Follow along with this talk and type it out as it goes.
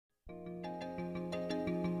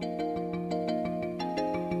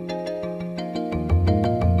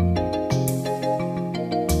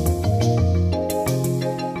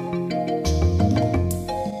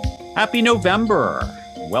Happy November.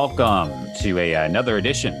 Welcome to another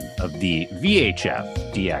edition of the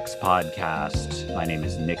VHF DX podcast. My name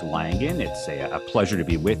is Nick Langan. It's a pleasure to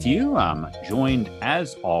be with you. I'm joined,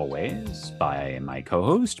 as always, by my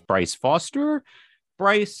co-host, Bryce Foster.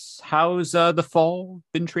 Bryce, how's the fall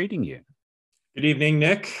been treating you? Good evening,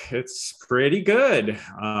 Nick. It's pretty good.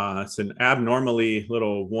 It's an abnormally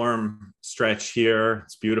little warm stretch here.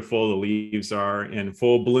 It's beautiful. The leaves are in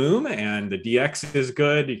full bloom and the DX is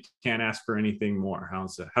good. You can't ask for anything more.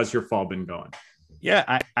 How's your fall been going? Yeah,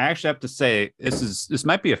 I actually have to say this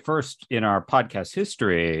might be a first in our podcast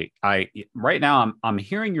history. Right now I'm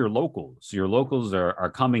hearing your locals. Your locals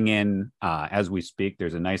are coming in as we speak.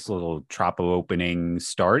 There's a nice little Troppo opening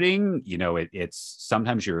starting. You know, it's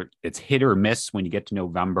sometimes it's hit or miss when you get to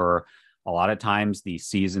November. A lot of times the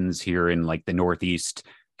seasons here in like the Northeast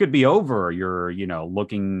could be over. You're,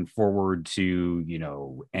 looking forward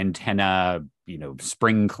to, antenna,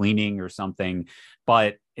 spring cleaning or something.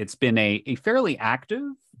 But it's been a fairly active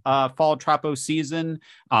fall Troppo season.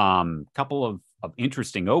 Couple of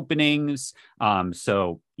interesting openings.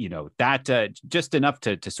 So, that just enough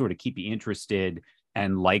to sort of keep you interested.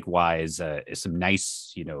 And likewise, some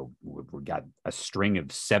nice, we've got a string of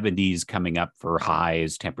 70s coming up for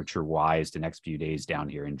highs, temperature wise, the next few days down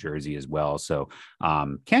here in Jersey as well. So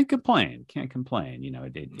can't complain.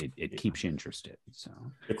 It keeps you interested. So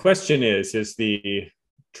the question is the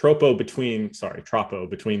Troppo between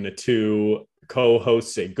the two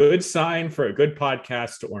co-hosts a good sign for a good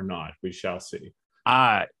podcast or not? We shall see.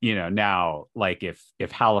 Now, like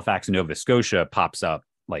if Halifax, Nova Scotia pops up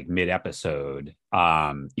like mid-episode,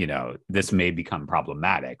 this may become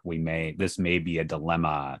problematic. This may be a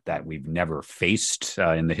dilemma that we've never faced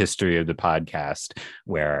in the history of the podcast,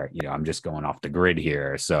 where I'm just going off the grid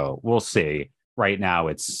here. So we'll see. Right now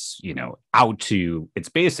it's it's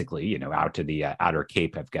basically out to the outer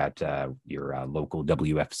Cape. I've got your local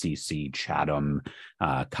WFCC Chatham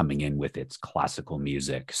coming in with its classical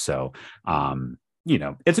music. So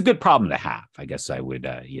it's a good problem to have. I guess I would,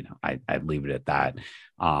 I'd leave it at that.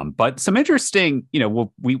 But some interesting,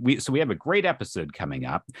 we have a great episode coming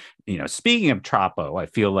up. Speaking of Troppo, I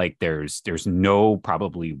feel like there's no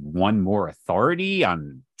probably one more authority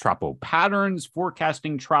on Troppo patterns,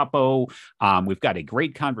 forecasting Troppo. We've got a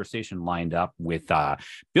great conversation lined up with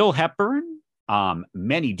Bill Hepburn.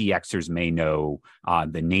 Many DXers may know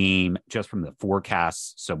the name just from the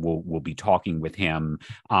forecasts, so we'll be talking with him.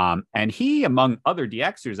 And he, among other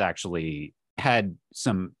DXers, actually had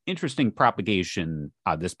some interesting propagation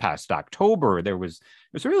this past October. There was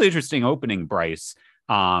a really interesting opening, Bryce.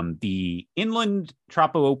 The inland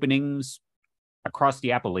Troppo openings across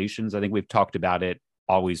the Appalachians, I think we've talked about it,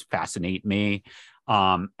 always fascinate me.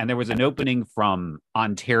 And there was an opening from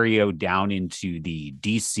Ontario down into the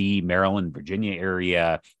DC, Maryland, Virginia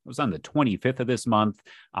area. It was on the 25th of this month.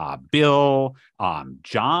 Bill,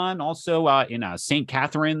 John, also in St.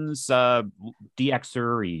 Catharines,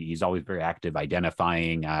 DXer. He's always very active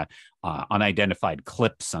identifying unidentified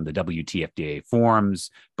clips on the WTFDA forums.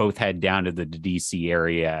 Both head down to the DC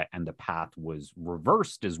area, and the path was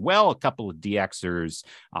reversed as well. A couple of DXers,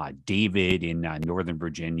 David in Northern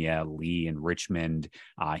Virginia, Lee in Richmond,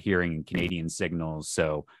 hearing in Canadian signals.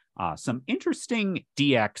 So some interesting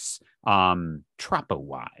DX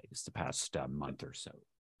Troppo-wise the past month or so.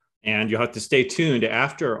 And you'll have to stay tuned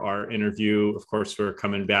after our interview. Of course, we're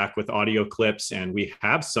coming back with audio clips, and we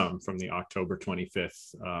have some from the October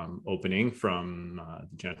 25th opening from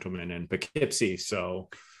the gentleman in Poughkeepsie. So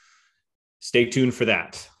stay tuned for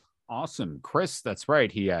that. Awesome, Chris. That's right.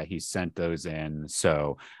 He sent those in.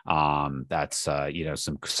 So that's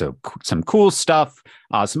some cool stuff.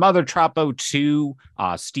 Some other Troppo too.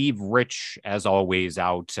 Steve Rich, as always,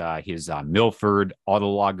 out his Milford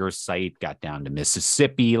autologger site, got down to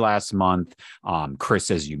Mississippi last month. Chris,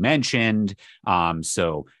 as you mentioned.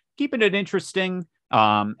 So keeping it interesting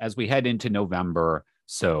as we head into November.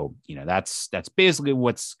 So, that's basically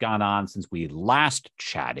what's gone on since we last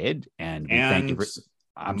chatted. And thank you for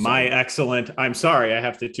I'm sorry, I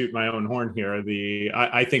have to toot my own horn here.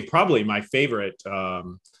 I think probably my favorite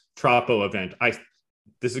Troppo event.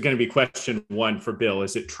 This is going to be question one for Bill.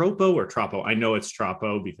 Is it Tropo or Troppo? I know it's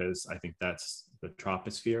Troppo because I think that's the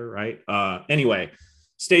troposphere, right? Anyway,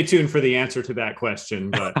 stay tuned for the answer to that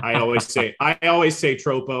question. But I always say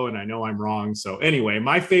Tropo, and I know I'm wrong. So anyway,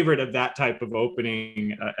 my favorite of that type of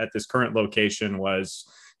opening at this current location was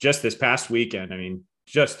just this past weekend. I mean,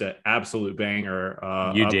 just an absolute banger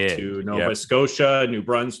up to Nova Scotia, New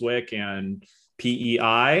Brunswick, and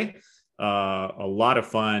PEI. A lot of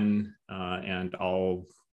fun, and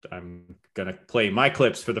I'm going to play my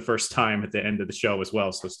clips for the first time at the end of the show as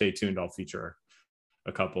well. So stay tuned. I'll feature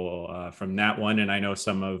a couple from that one. And I know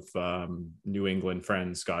some of New England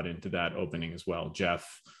friends got into that opening as well.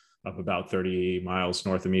 Jeff, up about 30 miles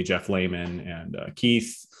north of me, Jeff Lehman, and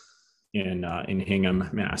Keith in Hingham,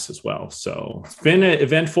 Mass as well. So it's been an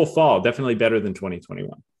eventful fall, definitely better than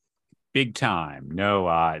 2021. Big time.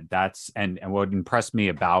 No, that's and what impressed me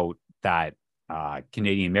about that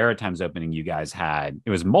Canadian Maritimes opening you guys had, it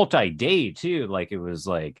was multi-day too. Like it was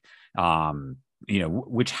like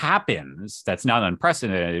which happens, that's not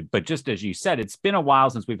unprecedented, but just as you said, it's been a while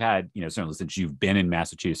since we've had, certainly since you've been in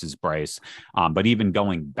Massachusetts, Bryce, but even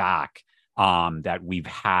going back, that we've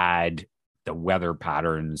had the weather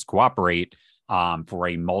patterns cooperate for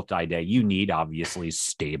a multi-day. You need obviously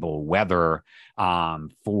stable weather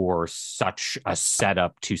for such a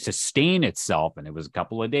setup to sustain itself. And it was a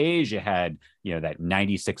couple of days you had, that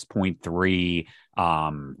 96.3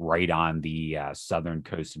 right on the southern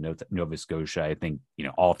coast of Nova Scotia. I think,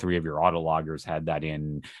 all three of your autologgers had that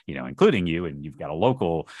in, including you, and you've got a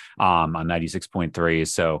local on 96.3.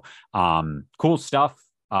 So cool stuff.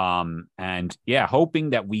 And yeah,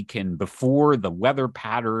 hoping that we can, before the weather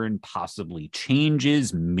pattern possibly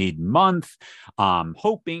changes mid-month,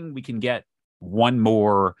 hoping we can get one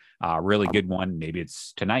more really good one. Maybe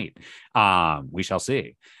it's tonight. We shall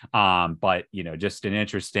see. But just an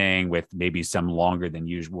interesting, with maybe some longer than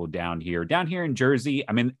usual down here in Jersey.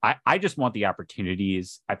 I mean, I just want the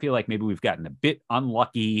opportunities. I feel like maybe we've gotten a bit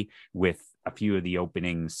unlucky with a few of the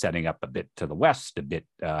openings setting up a bit to the west, a bit,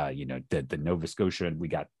 the Nova Scotia, we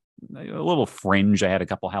got a little fringe. I had a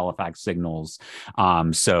couple Halifax signals.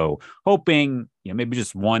 So hoping, maybe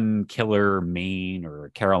just one killer Maine or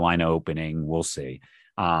Carolina opening. We'll see.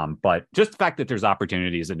 But just the fact that there's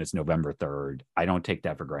opportunities and it's November 3rd, I don't take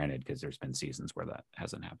that for granted, because there's been seasons where that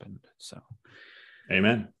hasn't happened. So,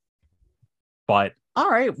 amen. But all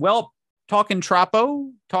right, well, talking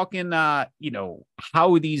Trapo, talking,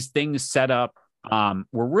 how these things set up.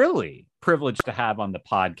 We're really privileged to have on the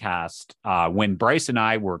podcast when Bryce and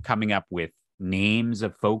I were coming up with names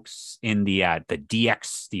of folks in the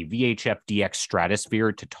DX, the VHF DX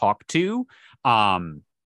stratosphere to talk to.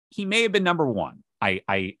 He may have been number one.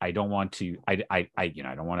 I don't want to I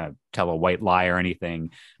don't want to tell a white lie or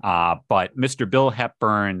anything, but Mr. Bill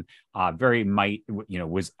Hepburn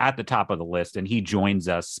was at the top of the list, and he joins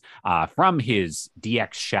us from his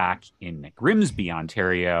DX shack in Grimsby,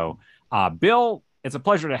 Ontario. Bill, it's a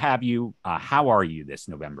pleasure to have you. How are you this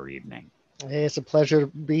November evening? Hey, it's a pleasure to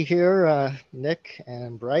be here, Nick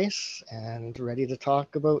and Bryce, and ready to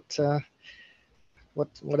talk about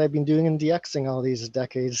what I've been doing in DXing all these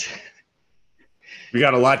decades. We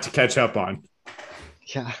got a lot to catch up on.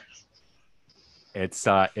 Yeah. It's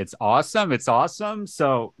awesome. It's awesome.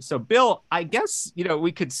 So Bill, I guess,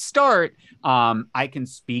 we could start. I can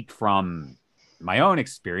speak from my own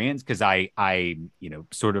experience, because I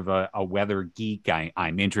sort of a weather geek.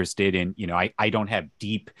 I'm interested in, I don't have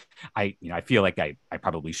deep, I feel like I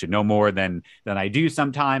probably should know more than I do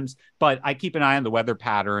sometimes, but I keep an eye on the weather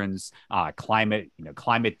patterns, climate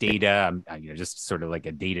data. I'm just sort of like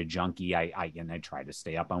a data junkie. I try to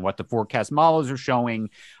stay up on what the forecast models are showing.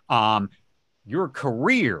 Your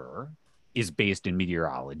career is based in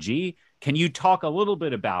meteorology. Can you talk a little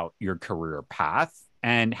bit about your career path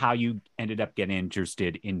and how you ended up getting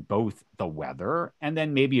interested in both the weather, and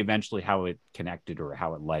then maybe eventually how it connected or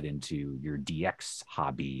how it led into your DX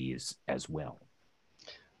hobbies as well?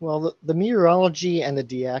 Well, the meteorology and the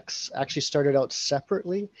DX actually started out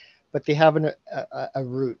separately, but they have a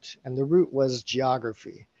root, and the root was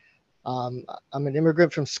geography. I'm an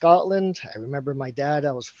immigrant from Scotland. I remember my dad,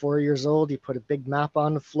 I was 4 years old. He put a big map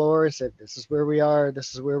on the floor and said, "This is where we are.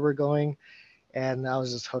 This is where we're going." And I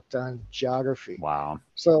was just hooked on geography. Wow.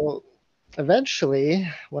 So eventually,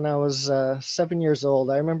 when I was 7 years old,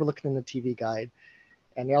 I remember looking in the TV guide,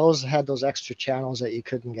 and they always had those extra channels that you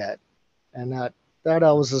couldn't get. And that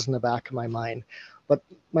always was in the back of my mind. But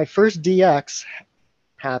my first DX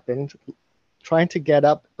happened trying to get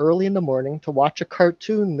up early in the morning to watch a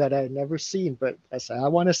cartoon that I had never seen. But I said, I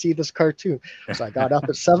want to see this cartoon. So I got up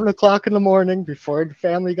at 7 o'clock in the morning before the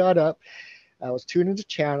family got up. I was tuning to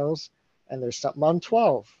channels, and there's something on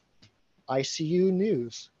 12, ICU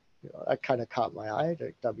News. That kind of caught my eye,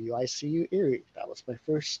 the WICU Erie. That was my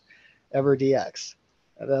first ever DX.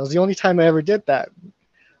 And that was the only time I ever did that.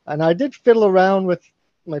 And I did fiddle around with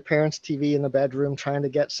my parents' TV in the bedroom, trying to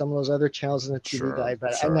get some of those other channels in the TV guide,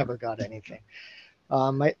 but I never got anything.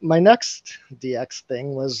 My next DX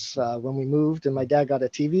thing was when we moved, and my dad got a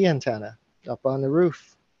TV antenna up on the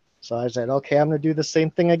roof. So I said, okay, I'm going to do the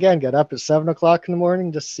same thing again. Get up at 7 o'clock in the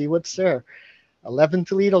morning to see what's there. 11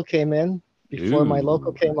 Toledo came in before my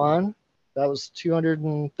local came on. That was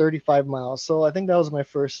 235 miles. So I think that was my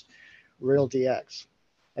first real DX.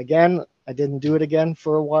 Again, I didn't do it again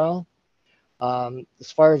for a while.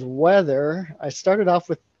 As far as weather, I started off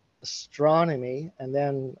with astronomy, and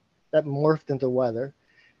then that morphed into weather.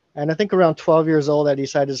 And I think around 12 years old, I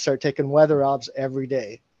decided to start taking weather obs every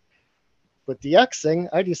day. With DXing,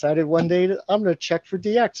 I decided one day that I'm going to check for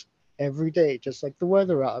DX every day, just like the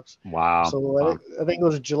weather obs. Wow. So I think it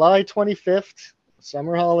was July 25th,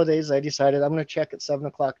 summer holidays. I decided I'm going to check at 7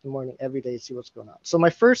 o'clock in the morning every day to see what's going on. So my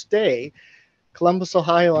first day, Columbus,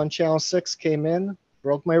 Ohio on Channel 6 came in,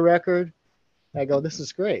 broke my record. I go, this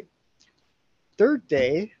is great. Third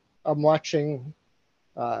day, I'm watching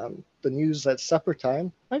the news at supper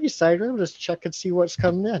time. I decided I'm just check and see what's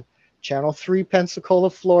coming in. Channel 3, Pensacola,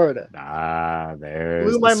 Florida. There's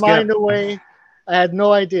Blew the my skip. mind away. I had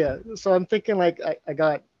no idea. So I'm thinking like I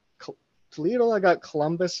got Toledo, I got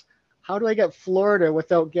Columbus. How do I get Florida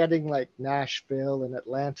without getting like Nashville and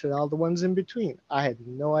Atlanta and all the ones in between? I had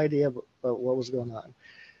no idea about what was going on.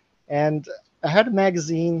 And I had a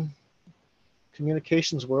magazine,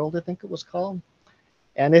 Communications World, I think it was called.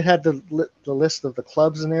 And it had the list of the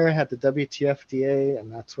clubs in there. It had the WTFDA,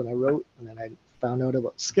 and that's when I wrote. And then I found out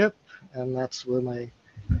about Skip, and that's where my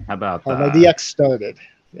my DX started.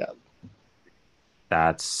 Yeah.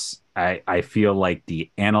 I feel like the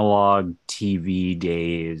analog TV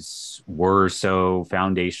days were so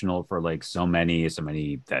foundational for like so many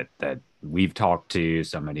that we've talked to,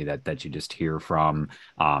 so many that you just hear from.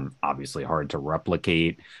 Obviously hard to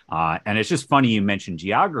replicate. And it's just funny you mentioned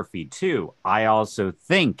geography too. I also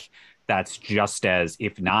think that's just as,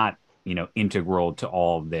 if not, integral to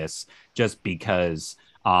all of this, just because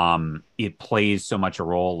it plays so much a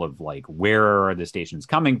role of like, where are the stations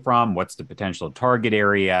coming from, what's the potential target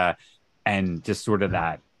area, and just sort of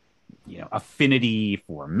that affinity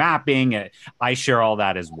for mapping. I share all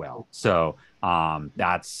that as well, so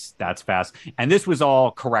that's fast. And this was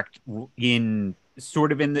all correct in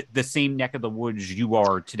sort of in the same neck of the woods you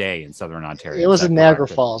are today in Southern Ontario. It was in Niagara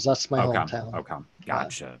Falls. That's my hometown. Okay,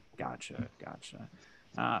 gotcha.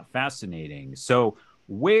 Fascinating. So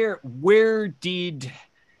where did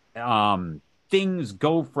things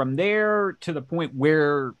go from there to the point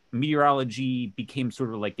where meteorology became sort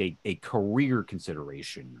of like a career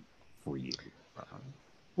consideration for you?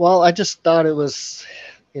 Well, I just thought it was,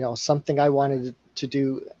 something I wanted to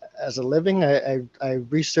do as a living. I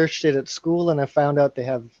researched it at school, and I found out they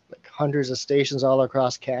have like hundreds of stations all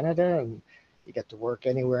across Canada, and you get to work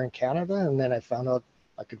anywhere in Canada. And then I found out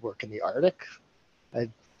I could work in the Arctic. I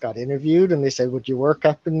got interviewed, and they said, "Would you work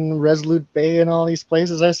up in Resolute Bay and all these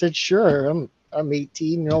places?" I said, "Sure. I'm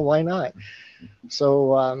 18. Why not?"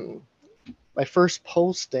 So my first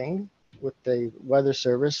posting with the Weather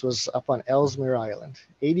Service was up on Ellesmere Island,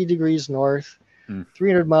 80 degrees north,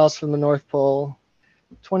 300 miles from the North Pole,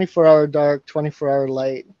 24-hour dark, 24-hour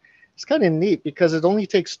light. It's kind of neat because it only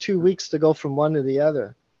takes 2 weeks to go from one to the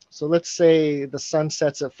other. So let's say the sun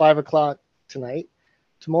sets at 5 o'clock tonight.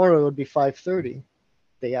 Tomorrow it would be 5:30.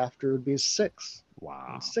 Day after it would be 6.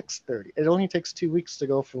 Wow. 6:30. It only takes 2 weeks to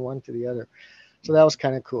go from one to the other. So that was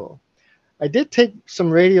kind of cool. I did take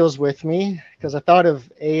some radios with me because I thought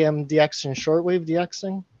of AM DX and shortwave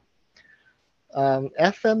DXing.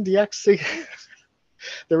 FM DXing,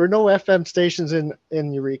 there were no FM stations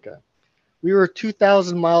in Eureka. We were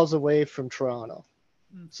 2,000 miles away from Toronto.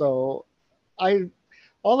 So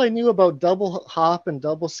all I knew about double hop and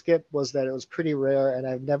double skip was that it was pretty rare, and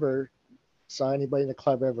I've never saw anybody in the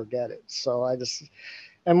club ever get it. So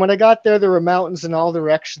and when I got there were mountains in all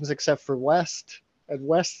directions except for west. And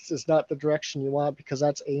west is not the direction you want because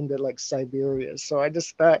that's aimed at like Siberia. So I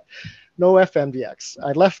just thought, no FMDX.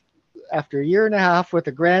 I left after a year and a half with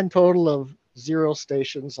a grand total of 0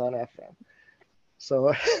 stations on FM.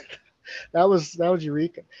 So that was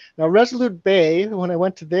Eureka. Now Resolute Bay, when I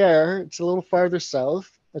went to there, it's a little farther south.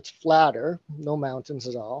 It's flatter, no mountains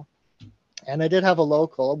at all. And I did have a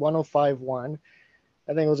local, 105.1.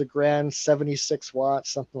 I think it was a grand 76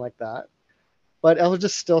 watts, something like that. But I was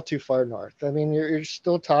just still too far north. I mean, you're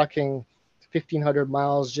still talking 1,500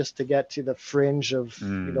 miles just to get to the fringe of,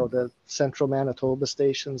 the central Manitoba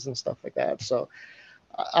stations and stuff like that. So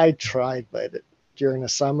I tried, but during the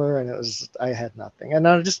summer, and I had nothing. And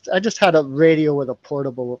I just had a radio with a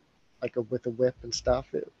portable, with a whip and stuff.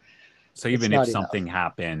 So even if something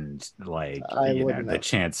happened, like the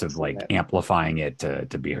chance of like amplifying it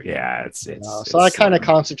to be, so I kind of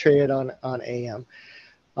concentrated on AM.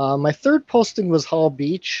 My third posting was Hall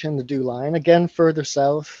Beach in the Dew Line, again further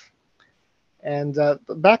south. And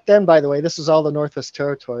back then, by the way, this is all the Northwest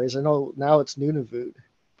Territories. I know now it's Nunavut,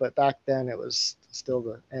 but back then it was still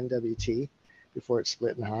the NWT before it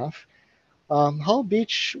split in half. Hull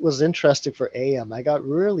Beach was interesting for AM. I got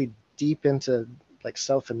really deep into like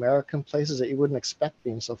South American places that you wouldn't expect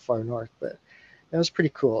being so far north, but it was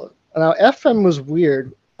pretty cool. Now FM was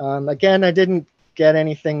weird. Again, I didn't get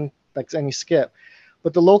anything like any skip,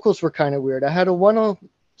 but the locals were kind of weird. I had a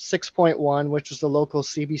 106.1, which was the local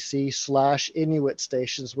CBC / Inuit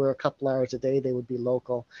stations, where a couple hours a day they would be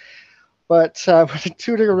local. But when I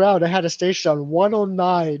tuned around, I had a station on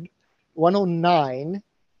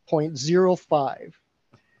 109.05,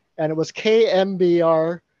 and it was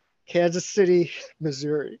KMBR, Kansas City,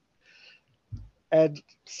 Missouri. And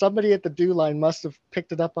somebody at the DEW line must have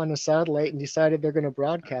picked it up on a satellite and decided they're going to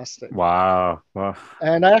broadcast it. Wow. Wow.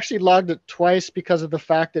 And I actually logged it twice because of the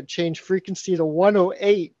fact that it changed frequency to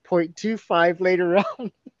 108.25 later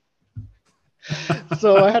on.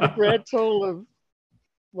 So I had a grand total of,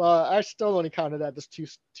 well, I still only counted that as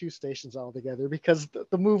two stations altogether because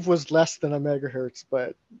the move was less than a megahertz,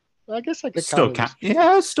 but I guess I could Still count count.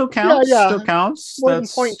 Yeah, still counts. Yeah. Still counts. More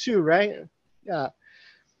That's than 0.2, right? Yeah.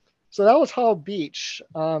 So that was Hull Beach.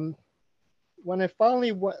 When I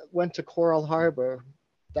finally went to Coral Harbor,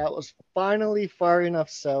 that was finally far enough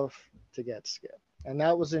south to get skip. And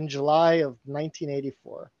that was in July of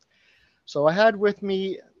 1984. So I had with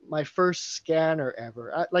me my first scanner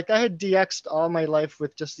ever. I had DX'd all my life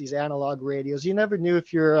with just these analog radios. You never knew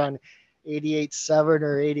if you were on 88.7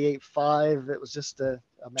 or 88.5. It was just a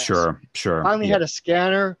mess. sure. Finally had a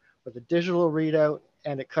scanner with a digital readout,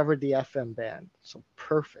 and it covered the FM band. So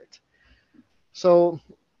perfect. So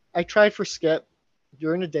I tried for skip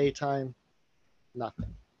during the daytime.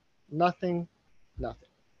 Nothing.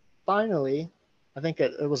 Finally, I think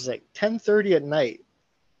it was like 10:30 at night.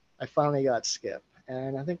 I finally got skip.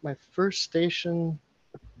 And I think my first station,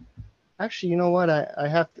 actually, you know what? I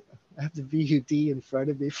have the VUD in front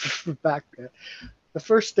of me for back then. The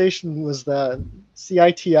first station was the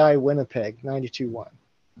CITI Winnipeg 92.1.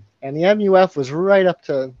 And the MUF was right up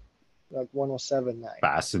to like 107.9.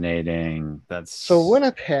 Fascinating. So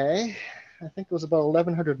Winnipeg, I think it was about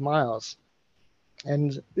 1,100 miles.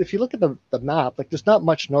 And if you look at the map, like there's not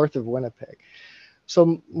much north of Winnipeg.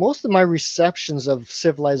 So most of my receptions of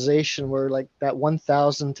civilization were like that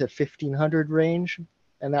 1,000 to 1,500 range.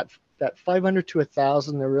 And that 500 to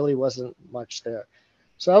 1,000, there really wasn't much there.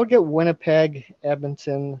 So I would get Winnipeg,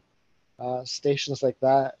 Edmonton, stations like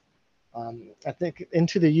that. I think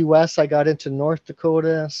into the U.S., I got into North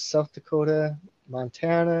Dakota, South Dakota,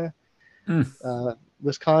 Montana,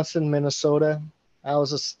 Wisconsin, Minnesota. I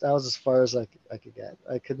was as far as I could get.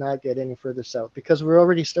 I could not get any further south because we're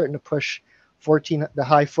already starting to push the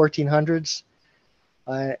high 1400s.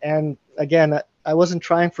 And again, I wasn't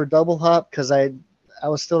trying for double hop because I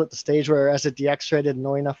was still at the stage where as a DX I didn't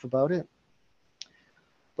know enough about it.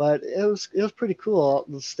 But it was pretty cool.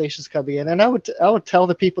 The stations coming in, and I would tell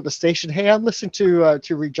the people at the station, "Hey, I'm listening to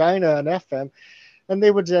Regina on FM," and they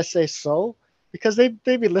would just say, "So," because they'd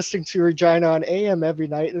be listening to Regina on AM every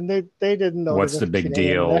night, and they didn't know what's the big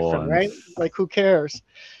deal, FM, right? Like who cares?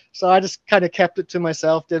 So I just kind of kept it to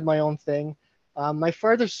myself, did my own thing. My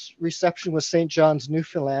farthest reception was St. John's,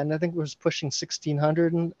 Newfoundland. I think it was pushing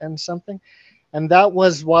 1,600 and something, and that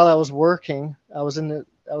was while I was working. I was at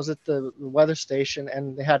the weather station,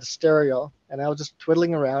 and they had a stereo, and I was just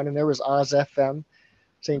twiddling around, and there was Oz FM,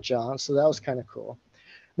 St. John, so that was kind of cool.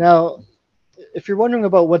 Now, if you're wondering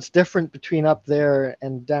about what's different between up there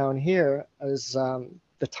and down here, is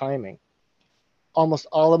the timing. Almost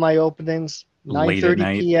all of my openings,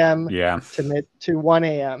 9:30 p.m. to 1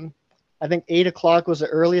 a.m. I think 8 o'clock was the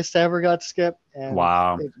earliest I ever got skipped, and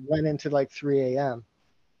it went into like 3 a.m.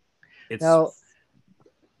 Now,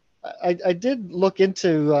 I did look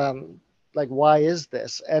into like why is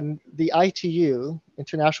this, and the ITU,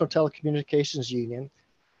 International Telecommunications Union,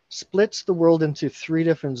 splits the world into 3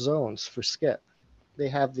 different zones for skip. They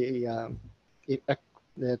have the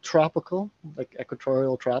tropical, like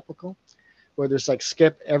equatorial tropical, where there's like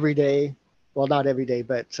skip every day. Well, not every day,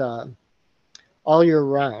 but all year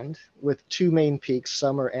round, with 2 main peaks,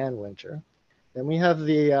 summer and winter. Then we have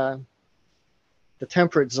the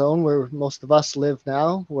temperate zone where most of us live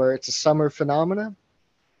now, where it's a summer phenomena.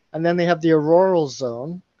 And then they have the auroral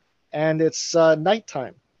zone, and it's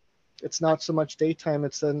nighttime. It's not so much daytime,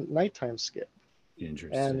 it's a nighttime skip.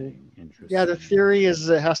 Interesting. Yeah, the theory is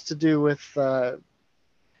it has to do with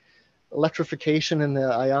electrification in the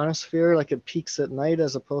ionosphere, like it peaks at night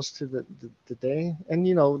as opposed to the day. And,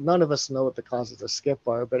 none of us know what the causes of skip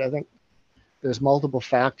are, but I think there's multiple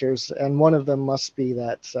factors, and one of them must be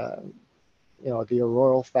that the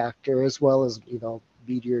auroral factor, as well as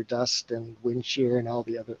meteor dust and wind shear and all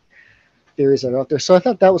the theories that are out there. So I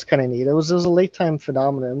thought that was kind of neat. It was a late time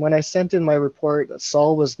phenomenon. When I sent in my report,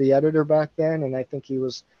 Saul was the editor back then, and I think he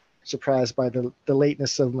was surprised by the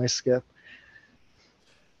lateness of my skip.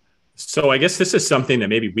 So I guess this is something that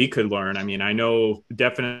maybe we could learn. I mean, I know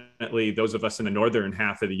definitely those of us in the northern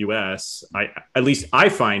half of the US, at least I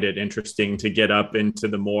find it interesting to get up into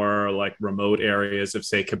the more like remote areas of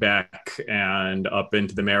say Quebec and up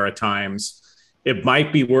into the Maritimes. It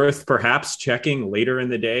might be worth perhaps checking later in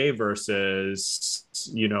the day versus,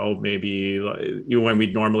 maybe when we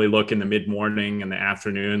normally look in the mid morning and the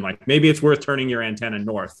afternoon. Like maybe it's worth turning your antenna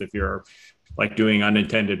north if you're like doing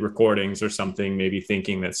unintended recordings or something, maybe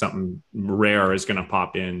thinking that something rare is going to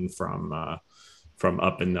pop in from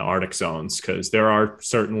up in the Arctic zones, because there are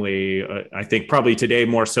certainly, I think probably today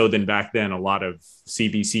more so than back then, a lot of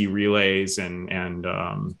CBC relays and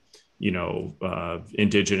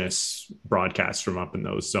indigenous broadcasts from up in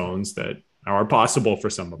those zones that are possible for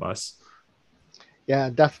some of us. Yeah,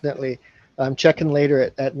 definitely. I'm checking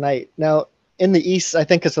later at night. Now, in the east, I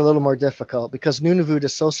think it's a little more difficult because Nunavut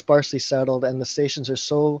is so sparsely settled and the stations are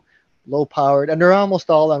so low powered, and they're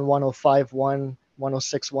almost all on 105.1,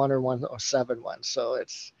 106.1, or 107.1. So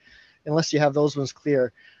it's, unless you have those ones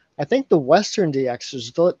clear. I think the Western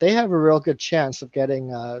DXers, they have a real good chance of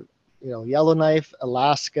getting, Yellowknife,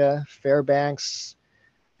 Alaska, Fairbanks,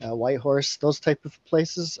 Whitehorse, those type of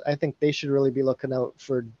places. I think they should really be looking out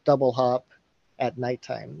for double hop at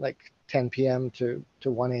nighttime, like 10 p.m. to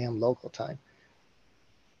 1 a.m. local time.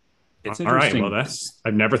 It's all right. interesting. Well,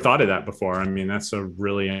 I've never thought of that before. I mean, that's a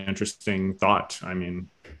really interesting thought. I mean,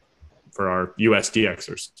 for our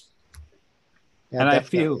USDXers. Yeah, and definitely. I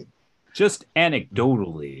feel just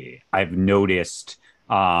anecdotally, I've noticed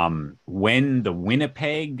when the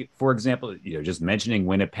Winnipeg, for example, just mentioning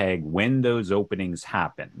Winnipeg, when those openings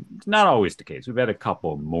happen, it's not always the case. We've had a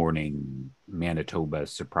couple morning Manitoba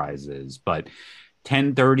surprises, but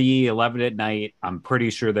 10:30, 11 at night, I'm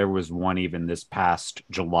pretty sure there was one even this past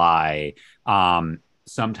July.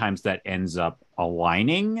 Sometimes that ends up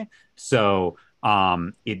aligning. So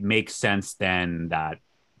it makes sense then that,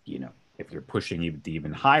 if you're pushing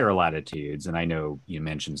even higher latitudes, and I know you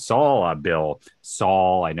mentioned Saul, Bill,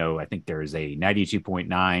 I think there's a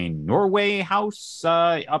 92.9 Norway house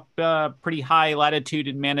up pretty high latitude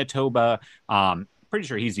in Manitoba. Pretty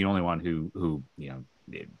sure he's the only one who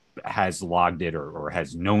has logged it or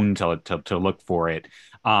has known to look for it.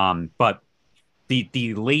 But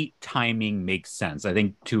the late timing makes sense. I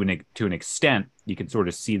think to an extent, you can sort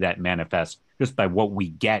of see that manifest just by what we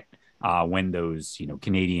get when those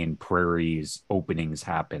Canadian prairies openings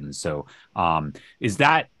happen. So is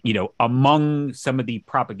that among some of the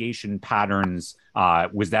propagation patterns,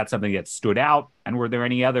 was that something that stood out, and were there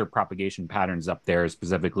any other propagation patterns up there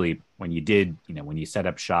specifically when you set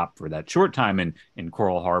up shop for that short time in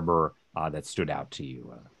Coral Harbor that stood out to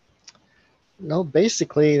you? No,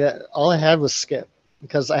 basically all I had was skip,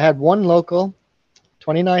 because I had one local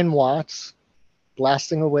 29 watts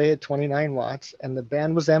blasting away at 29 watts, and the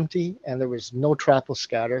band was empty and there was no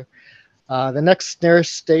troposcatter. The next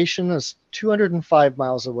nearest station was 205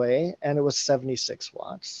 miles away, and it was 76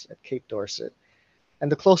 watts at Cape Dorset.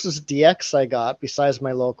 And the closest DX I got besides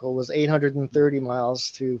my local was 830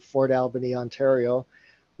 miles to Fort Albany, Ontario,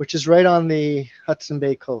 which is right on the Hudson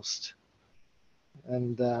Bay coast.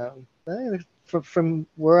 And from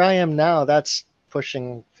where I am now, that's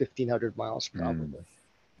pushing 1,500 miles probably.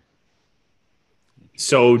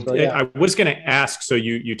 So yeah. I was going to ask, so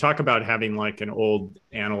you talk about having like an old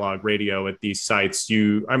analog radio at these sites.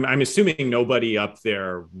 I'm assuming nobody up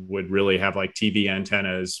there would really have like TV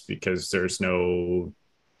antennas, because there's no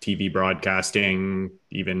TV broadcasting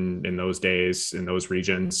even in those days in those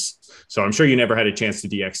regions. So I'm sure you never had a chance to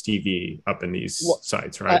DX TV up in these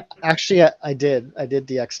sites, right? Actually, I did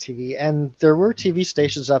DX TV, and there were TV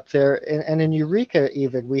stations up there, and in Eureka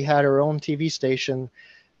even we had our own TV station.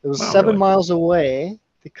 It was 7 miles away,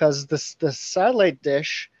 because the satellite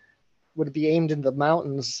dish would be aimed in the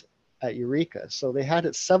mountains at Eureka. So they had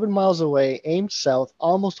it 7 miles away, aimed south,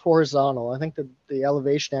 almost horizontal. I think the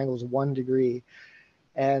elevation angle was 1 degree.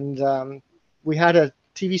 And we had a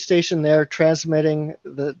TV station there transmitting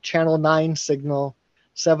the Channel 9 signal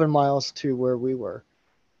 7 miles to where we were.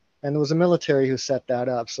 And it was a military who set that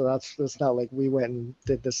up. So that's not like we went and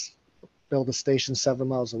build a station 7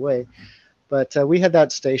 miles away. But we had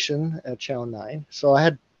that station at Channel 9. So I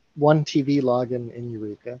had one TV log in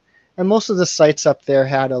Eureka. And most of the sites up there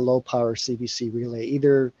had a low-power CBC relay.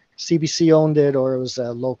 Either CBC owned it or it was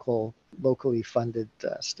a locally funded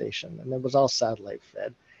station. And it was all satellite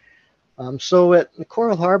fed. So at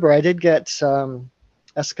Coral Harbor, I did get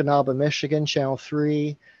Escanaba, Michigan, Channel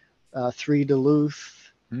 3, 3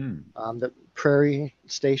 Duluth, The prairie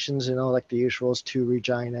stations, like the usuals, 2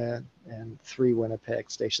 Regina and 3 Winnipeg,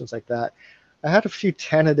 stations like that. I had a few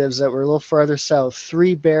tentatives that were a little farther south,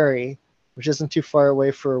 3 Barrie, which isn't too far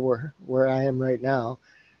away for where I am right now,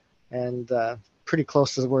 and pretty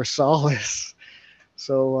close to where Saul is.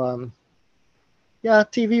 So yeah,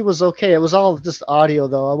 TV was okay. It was all just audio,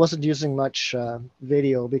 though. I wasn't using much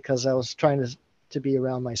video because I was trying to be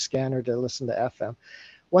around my scanner to listen to FM.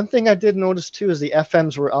 One thing I did notice too is the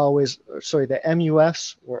FMs were always, sorry, the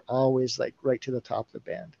MUFs were always like right to the top of the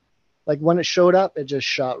band. Like when it showed up, it just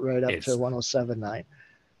shot right up to 107.9.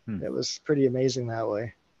 It was pretty amazing that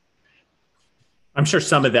way. I'm sure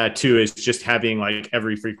some of that too is just having like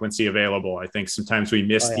every frequency available. I think sometimes we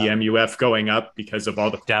miss the MUF going up because of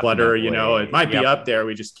all the flutter, it might be up there.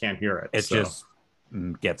 We just can't hear it. It just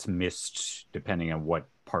gets missed depending on what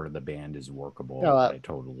part of the band is workable. I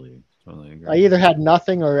totally agree. I either had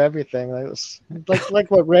nothing or everything. It was like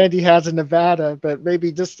what Randy has in Nevada, but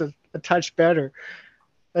maybe just a touch better,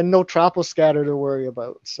 and no troposcatter to worry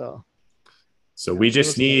about. So we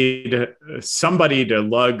just need somebody to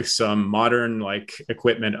lug some modern like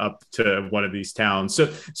equipment up to one of these towns.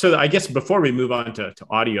 So I guess before we move on to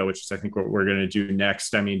audio, which is I think what we're going to do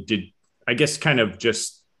next, I mean, kind of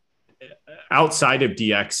just outside of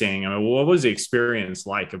DXing, I mean, what was the experience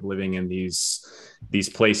like of living in these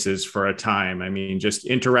places for a time? I mean, just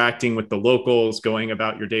interacting with the locals, going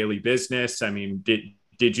about your daily business. I mean,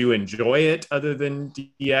 did you enjoy it other than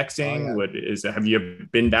DXing? Have you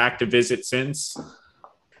been back to visit since?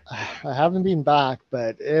 I haven't been back,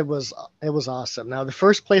 but it was awesome. Now, the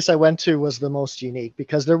first place I went to was the most unique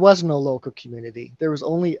because there was no local community. There was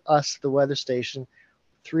only us, the weather station,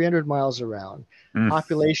 300 miles around.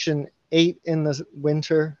 Population 8 in the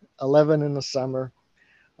winter, 11 in the summer.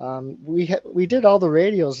 We did all the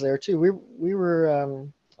radios there too. We were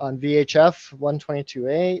on VHF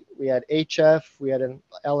 122.8. We had HF. We had an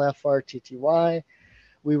LFR TTY.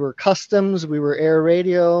 We were customs. We were air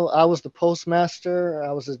radio. I was the postmaster.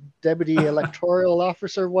 I was a deputy electoral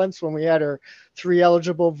officer once when we had our 3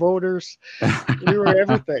 eligible voters. We were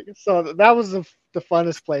everything. So that was the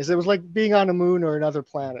funnest place. It was like being on a moon or another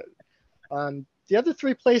planet. The other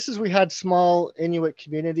 3 places, we had small Inuit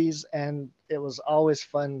communities, and it was always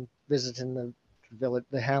fun visiting the village,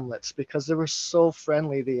 the hamlets, because they were so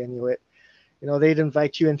friendly, the Inuit. They'd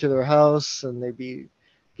invite you into their house, and they'd be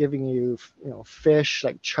giving you, fish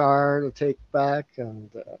like char to take back, and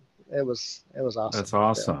it was awesome. That's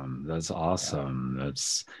awesome. That's awesome. Yeah.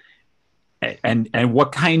 That's and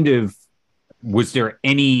what kind of, was there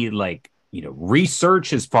any like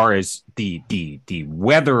research as far as the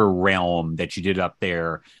weather realm that you did up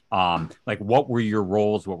there? Like what were your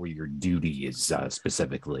roles? What were your duties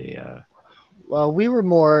specifically? Well, we were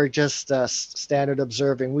more just standard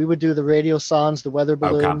observing. We would do the radio sondes, the weather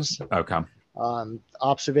balloons. Okay.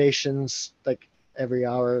 Observations like every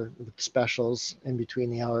hour with specials in between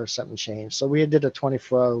the hour, something changed. So we did a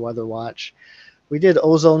 24-hour weather watch. We did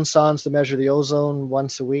ozone sondes to measure the ozone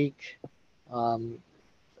once a week.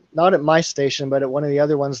 Not at my station, but at one of the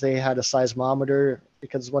other ones, they had a seismometer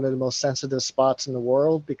because it's one of the most sensitive spots in the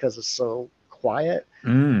world because it's so quiet.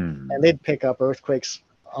 And they'd pick up earthquakes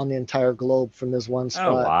on the entire globe from this one spot.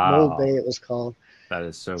 Oh, wow. Mold Bay, it was called. That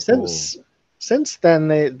is so cool. Since then,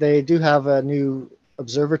 they do have a new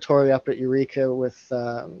observatory up at Eureka with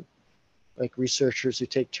like researchers who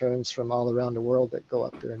take turns from all around the world that go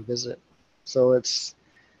up there and visit. So it's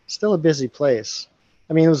still a busy place.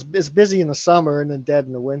 I mean, it's busy in the summer and then dead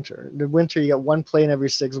in the winter. In the winter, you get 1 plane every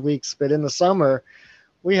 6 weeks. But in the summer,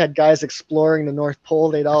 we had guys exploring the North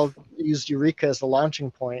Pole. They'd all used Eureka as the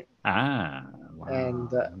launching point. Wow.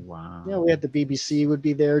 And we had the BBC would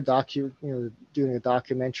be there, doing a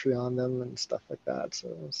documentary on them and stuff like that. So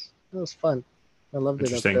it was fun. I loved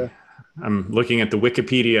it up there. I'm looking at the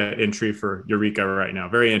Wikipedia entry for Eureka right now.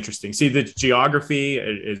 Very interesting. See, the geography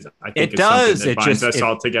is, I think, something that binds us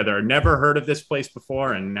all together. Never heard of this place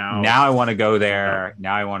before, and now I want to go there.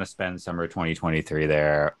 Now I want to spend summer 2023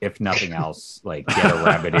 there. If nothing else, like get a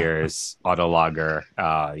rabbit ears autologger,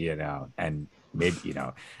 and maybe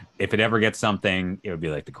if it ever gets something, it would be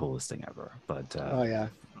like the coolest thing ever. But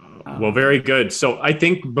well, very good. So I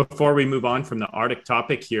think before we move on from the Arctic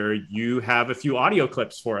topic here, you have a few audio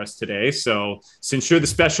clips for us today. So since you're the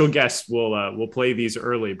special guest, we'll play these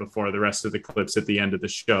early before the rest of the clips at the end of the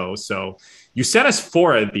show. So you sent us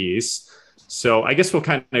 4 of these. So I guess we'll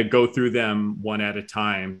kind of go through them one at a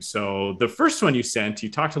time. So the first one you sent,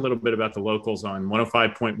 you talked a little bit about the locals on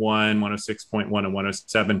 105.1, 106.1, and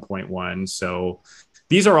 107.1. So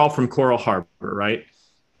these are all from Coral Harbor, right?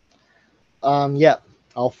 Yeah.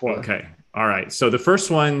 All 4. Okay. All right. So the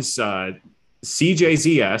first one's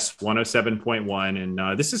CJZS 107.1.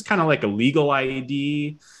 And this is kind of like a legal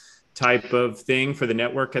ID type of thing for the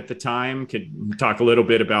network at the time. Could you talk a little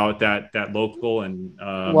bit about that local and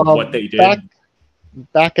what they did?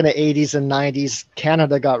 Back in the 80s and 90s,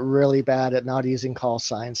 Canada got really bad at not using call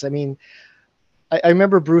signs. I mean, I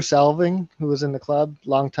remember Bruce Elving, who was in the club,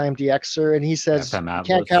 longtime DXer, and he says, FM you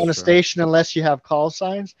can't count a station unless you have call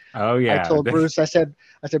signs. Oh, yeah. I told Bruce, I said,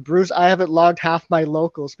 Bruce, I haven't logged half my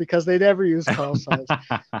locals because they never use call signs.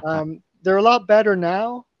 They're a lot better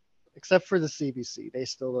now, except for the CBC. They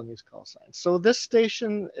still don't use call signs. So this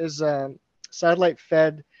station is a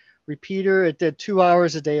satellite-fed repeater. It did 2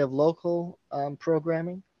 hours a day of local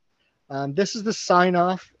programming. This is the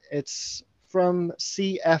sign-off. It's from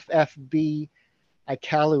CFFB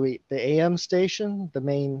Iqaluit, the AM station, the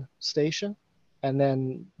main station, and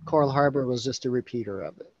then Coral Harbor was just a repeater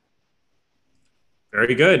of it.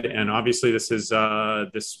 Very good. And obviously this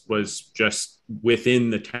was just within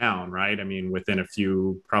the town, right? I mean, within a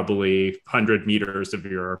few, probably 100 meters of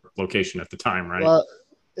your location at the time, right? Well,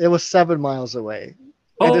 it was 7 miles away.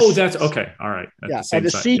 Oh, that's okay. All right. And the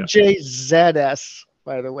CJZS,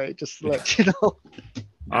 by the way, just to let you know.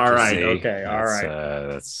 All right. Okay. All right.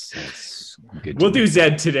 That's good. We'll do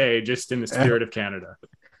Z today, just in the spirit of Canada.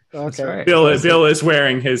 Okay. Right. Bill is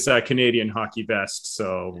wearing his Canadian hockey vest,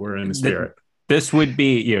 so we're in the spirit. This would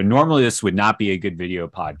be, normally this would not be a good video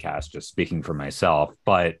podcast, just speaking for myself,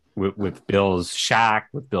 but with Bill's shack,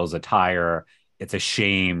 with Bill's attire, it's a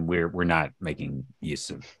shame we're not making use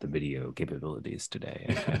of the video capabilities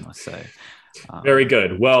today, I must say. Very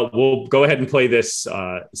good. Well, we'll go ahead and play this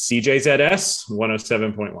CJZS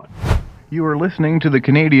 107.1. You are listening to the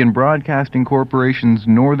Canadian Broadcasting Corporation's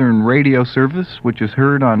Northern Radio Service, which is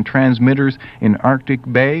heard on transmitters in Arctic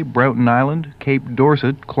Bay, Broughton Island, Cape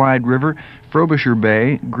Dorset, Clyde River, Frobisher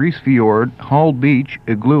Bay, Grise Fiord, Hull Beach,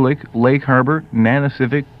 Igloolik, Lake Harbor,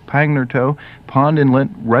 Nanisivik, Pagnerto, Pond Inlet,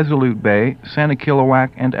 Resolute Bay,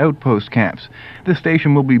 Sanikilowac, and Outpost Camps. This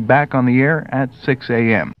station will be back on the air at 6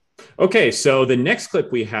 a.m. Okay, so the next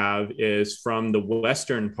clip we have is from the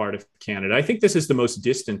western part of Canada. I think this is the most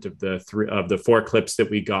distant of the four clips that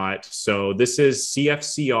we got. So this is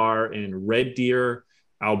CFCR in Red Deer,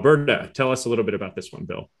 Alberta. Tell us a little bit about this one,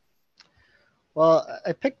 Bill. Well,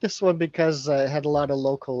 I picked this one because I had a lot of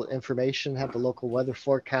local information, had the local weather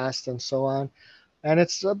forecast and so on. And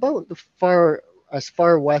it's about as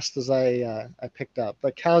far west as I picked up.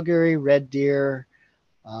 But Calgary, Red Deer,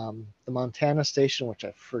 the Montana station, which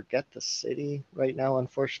I forget the city right now,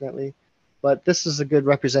 unfortunately. But this is a good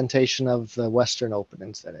representation of the western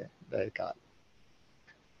openings that I got.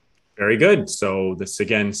 Very good. So this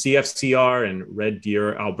again, CFCR in Red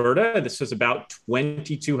Deer, Alberta. This is about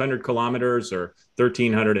 2,200 kilometers or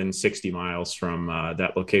 1,360 miles from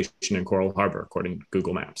that location in Coral Harbor, according to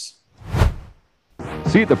Google Maps.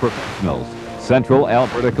 See the professionals, Central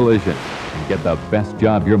Alberta Collision, and get the best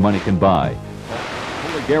job your money can buy.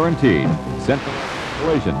 Fully guaranteed. Central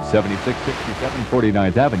Collision, 7667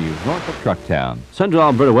 49th Avenue, north of Trucktown. Central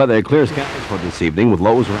Alberta weather, clear skies for this evening with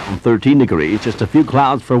lows around 13 degrees. Just a few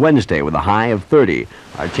clouds for Wednesday with a high of 30.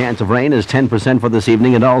 Our chance of rain is 10% for this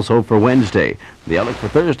evening and also for Wednesday. The outlook for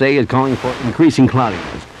Thursday is calling for increasing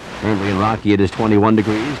cloudiness. Currently in Rocky, it is 21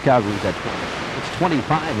 degrees. Calgary's at 20. It's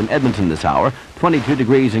 25 in Edmonton this hour, 22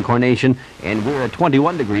 degrees in Coronation, and we're at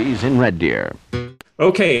 21 degrees in Red Deer.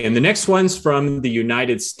 Okay, and the next one's from the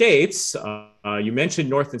United States. You mentioned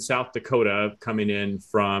North and South Dakota coming in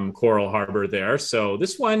from Coral Harbor there. So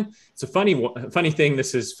this one, it's a funny thing.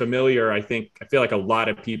 This is familiar. I feel like a lot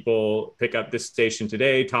of people pick up this station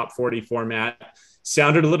today. Top 40 format.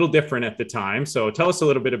 Sounded a little different at the time. So tell us a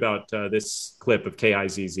little bit about this clip of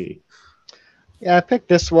KIZZ. Yeah, I picked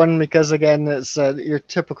this one because, again, it's your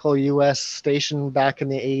typical U.S. station back in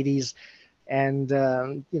the 80s. And,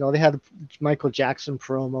 they had the Michael Jackson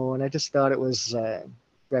promo, and I just thought it was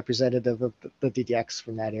representative of the DDX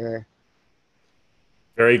from that era.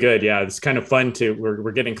 Very good. Yeah, it's kind of fun to,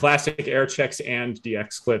 we're getting classic air checks and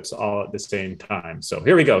DX clips all at the same time. So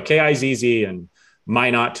here we go. KIZZ and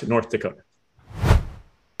Minot, North Dakota.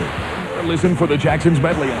 Listen for the Jackson's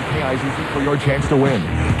Medley on KIZZ for your chance to win.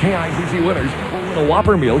 KIZZ winners will win a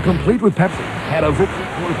Whopper meal complete with Pepsi and a Victory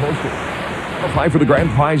Tour poster. Apply for the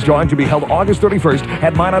grand prize drawing to be held August 31st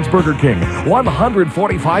at Minot's Burger King.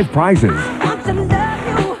 145 prizes.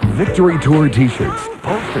 Victory Tour t-shirts,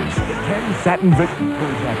 posters, 10 satin Victory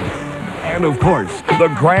Tour jackets, and of course,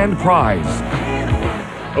 the grand prize.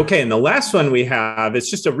 Okay, and the last one we have, it's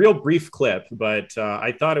just a real brief clip, but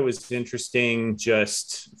I thought it was interesting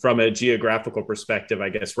just from a geographical perspective, I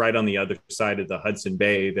guess, right on the other side of the Hudson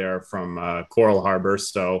Bay there from Coral Harbor.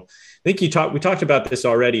 So I think we talked about this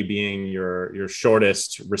already being your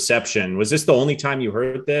shortest reception. Was this the only time you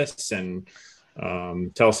heard this? And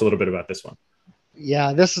tell us a little bit about this one.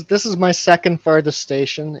 Yeah, this is my second farthest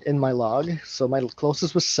station in my log. So my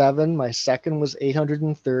closest was 7. My second was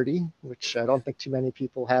 830, which I don't think too many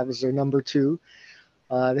people have as their number 2.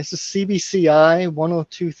 This is CBCI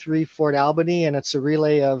 1023 Fort Albany, and it's a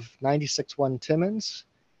relay of 96.1 Timmins,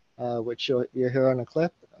 which you'll hear on a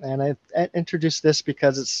clip. And I introduced this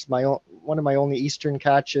because it's one of my only eastern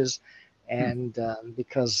catches, and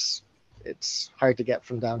because it's hard to get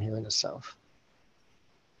from down here in the south.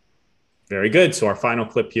 Very good. So our final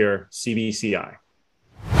clip here, CBCI.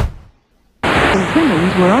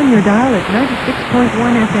 Timmins, we're on your dial at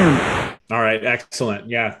 96.1 FM. All right, excellent.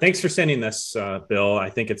 Yeah, thanks for sending this, Bill. I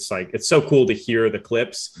think it's so cool to hear the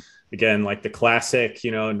clips again, like the classic,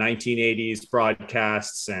 1980s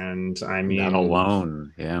broadcasts. And I mean, that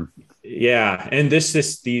alone, yeah. And these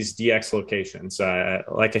DX locations,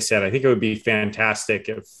 like I said, I think it would be fantastic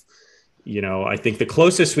if. I think the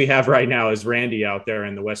closest we have right now is Randy out there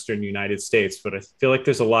in the Western United States, but I feel like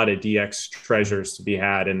there's a lot of DX treasures to be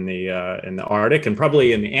had in the Arctic and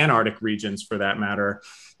probably in the Antarctic regions for that matter,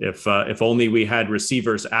 if only we had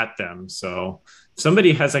receivers at them. So if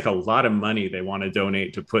somebody has like a lot of money they want to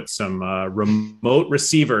donate to put some remote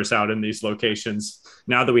receivers out in these locations.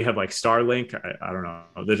 Now that we have like Starlink, I don't know,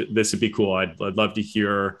 this would be cool. I'd love to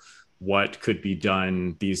hear what could be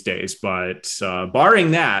done these days, but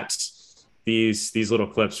barring that, these little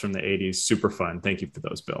clips from the 80s, super fun. Thank you for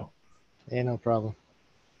those, Bill. Yeah, no problem.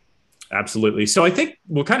 Absolutely. So I think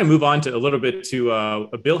we'll kind of move on to a little bit to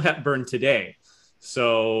a Bill Hepburn today.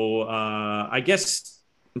 So I guess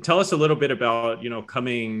tell us a little bit about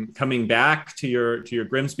coming back to your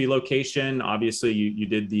Grimsby location. Obviously, you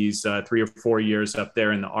did these 3 or 4 years up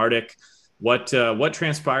there in the Arctic. What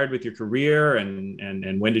transpired with your career,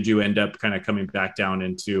 and when did you end up kind of coming back down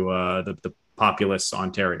into the populous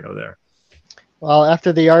Ontario there? Well,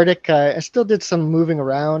 after the Arctic, I still did some moving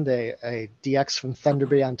around. A DX from Thunder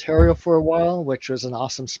Bay, Ontario for a while, which was an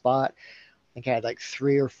awesome spot. I think I had like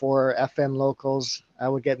 3 or 4 FM locals. I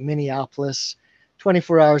would get Minneapolis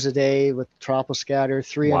 24 hours a day with Troposcatter,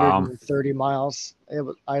 330 miles.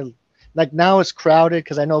 Now it's crowded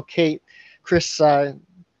because I know Chris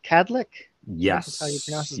Cadlick. Yes. That's how you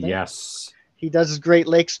pronounce his name. Yes. He does his Great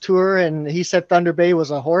Lakes tour, and he said Thunder Bay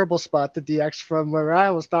was a horrible spot to DX from, where I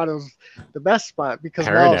always thought it was the best spot because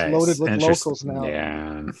now it's loaded with locals now.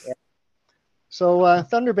 Yeah. So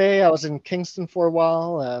Thunder Bay, I was in Kingston for a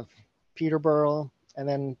while, Peterborough, and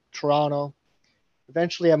then Toronto.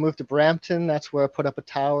 Eventually, I moved to Brampton. That's where I put up a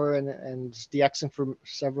tower and DXing for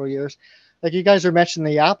several years. Like you guys are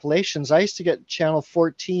mentioning the Appalachians, I used to get channel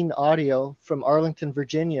 14 audio from Arlington,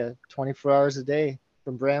 Virginia, 24 hours a day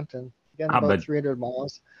from Brampton. Again, about 300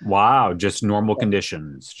 miles. Wow, just normal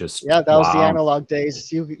conditions. That was the analog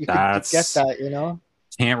days. You could get that,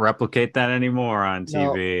 Can't replicate that anymore on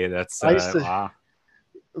TV. No, that's wow.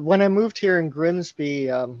 When I moved here in Grimsby,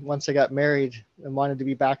 once I got married and wanted to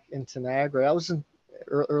be back into Niagara, I was in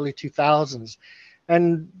early 2000s.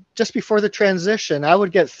 And just before the transition, I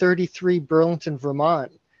would get 33 Burlington,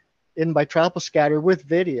 Vermont in by Troposcatter with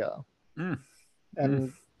video.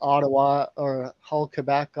 And Ottawa or Hull,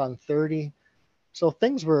 Quebec on 30. So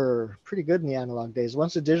things were pretty good in the analog days.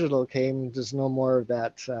 Once the digital came, there's no more of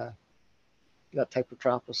that type of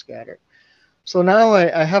Troposcatter. So now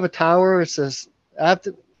I have a tower. It says I have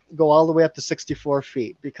to go all the way up to 64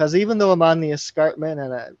 feet because even though I'm on the escarpment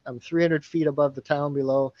and I'm 300 feet above the town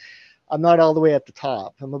below, I'm not all the way at the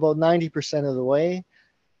top. I'm about 90% of the way.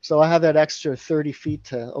 So I have that extra 30 feet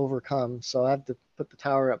to overcome. So I have to put the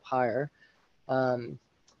tower up higher.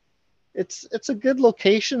 It's a good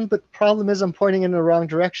location, but the problem is I'm pointing in the wrong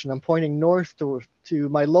direction. I'm pointing north to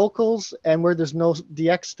my locals and where there's no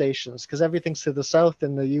DX stations because everything's to the south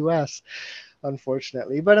in the US,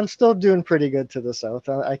 unfortunately. But I'm still doing pretty good to the south.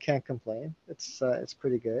 I can't complain. It's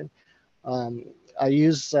pretty good. I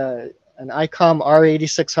use an ICOM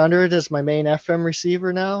R8600 as my main FM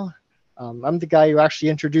receiver now. I'm the guy who actually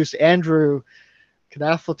introduced Andrew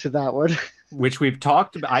Knaffel to that one. Which we've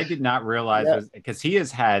talked about. I did not realize because he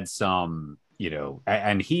has had some,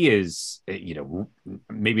 and he is,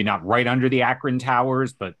 maybe not right under the Akron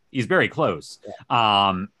towers, but he's very close.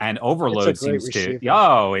 Yeah. And overload seems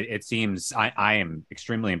receiver. It seems I am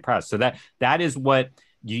extremely impressed. So that is what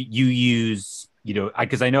you use,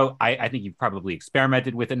 because I know I think you've probably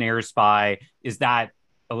experimented with an AirSpy. Is that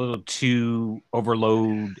a little too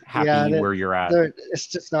overload happy Yeah, where you're at? it's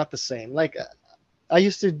just not the same. Like I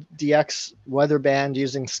used to DX weather band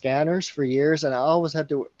using scanners for years, and I always had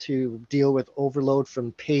to deal with overload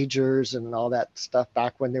from pagers and all that stuff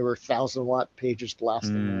back when there were 1,000-watt pagers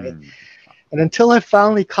blasting, right? And until I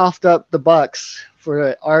finally coughed up the bucks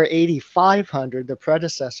for our 8500, the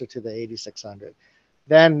predecessor to the 8600,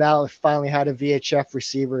 then now I finally had a VHF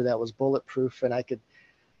receiver that was bulletproof, and I could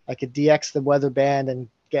DX the weather band and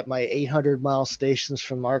get my 800-mile stations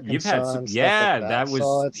from Arkansas and stuff like that. That was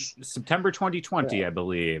so it's September 2020, I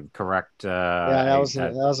believe. Correct. Yeah,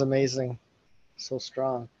 that was amazing. So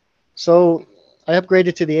strong. So I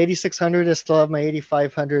upgraded to the 8600. I still have my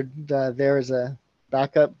 8500 there as a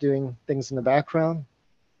backup, doing things in the background.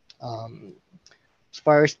 As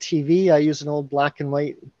far as TV, I use an old black and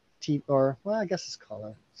white TV, or well, I guess it's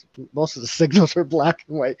color. Most of the signals are black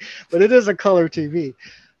and white, but it is a color TV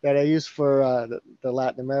that I use for the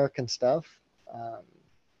Latin American stuff. I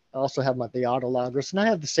also have the autologgers, and I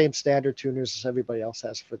have the same standard tuners as everybody else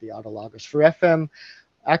has for the autologgers. For FM,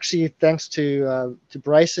 actually, thanks to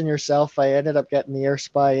Bryce and yourself, I ended up getting the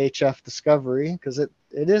AirSpy HF Discovery because it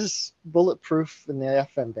is bulletproof in the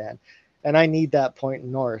FM band, and I need that point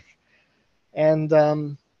north. And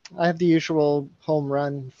I have the usual home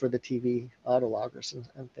run for the TV autologgers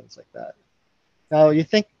and things like that. Now, you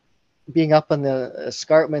think being up on the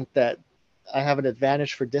escarpment that I have an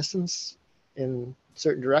advantage for distance in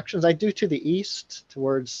certain directions. I do to the east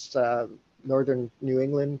towards northern New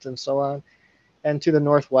England and so on, and to the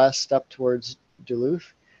northwest up towards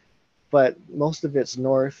Duluth. But most of it's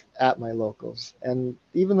north at my locals. And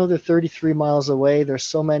even though they're 33 miles away, there's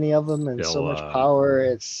so many of them and so much power.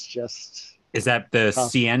 It's just... Is that the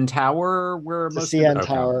CN Tower where most CN of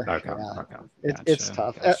Tower? Okay. Yeah. Gotcha. It's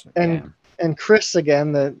tough. And Chris,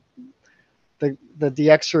 again, the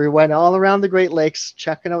DXer, went all around the Great Lakes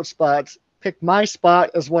checking out spots, picked my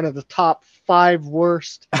spot as one of the top 5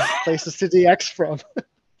 worst places to DX from.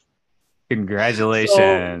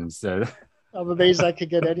 Congratulations. So, I'm amazed I could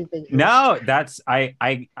get anything here. No, that's I'm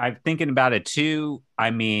thinking about it too.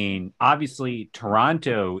 I mean, obviously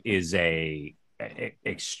Toronto is a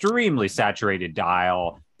extremely saturated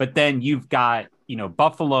dial, but then you've got,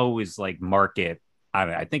 Buffalo is like market.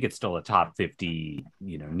 I think it's still a top 50,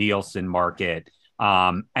 Nielsen market.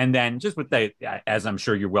 And then just with as I'm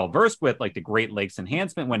sure you're well versed with, like the Great Lakes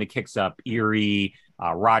enhancement when it kicks up Erie,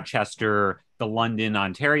 Rochester, the London,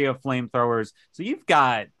 Ontario flamethrowers. So you've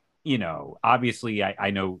got, obviously I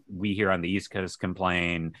know we here on the East Coast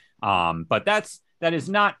complain, but that is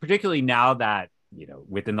not particularly now that,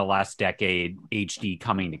 within the last decade, HD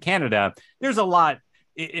coming to Canada, there's a lot.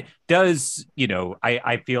 It does,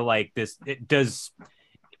 I feel like this,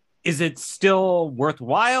 is it still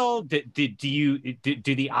worthwhile? Do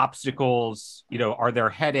the obstacles, are there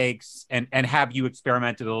headaches, and have you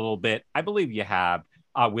experimented a little bit? I believe you have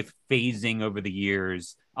with phasing over the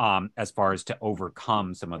years as far as to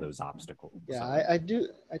overcome some of those obstacles. Yeah, so.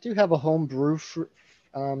 I do have a home brew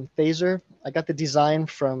phaser. I got the design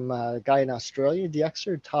from a guy in Australia,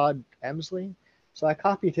 DXer, Todd Emsley. So I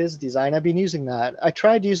copied his design. I've been using that. I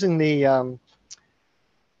tried using the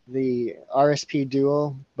RSP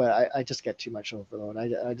Duo, but I just get too much overload.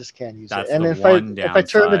 I just can't use it. And if I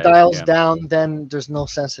turn the dials down, then there's no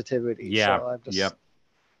sensitivity. Yeah. So Yep.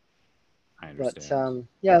 I understand.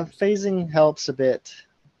 But phasing helps a bit,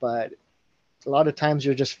 but a lot of times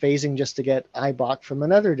you're just phasing just to get IBOC from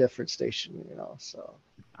another different station, so.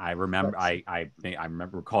 I remember,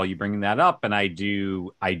 recall you bringing that up, and I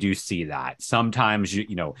do see that sometimes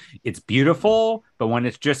it's beautiful, but when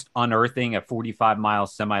it's just unearthing a 45-mile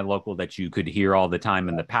semi-local that you could hear all the time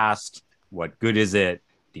in the past, what good is it?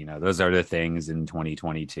 Those are the things in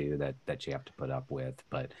 2022 that you have to put up with.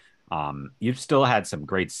 But you've still had some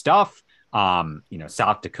great stuff.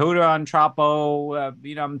 South Dakota on Tropo,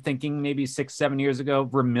 I'm thinking maybe 6-7 years ago,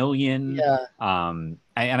 Vermilion. Yeah.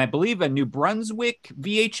 And I believe a New Brunswick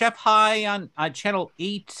VHF high on Channel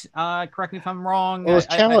 8. Correct me if I'm wrong. It was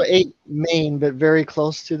Channel 8 Maine, but very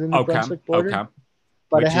close to the New Brunswick border. Okay.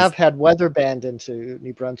 But I have had weather band into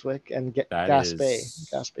New Brunswick and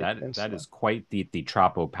Gaspé. That is quite the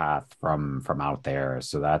Tropo path from out there.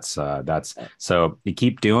 So that's so you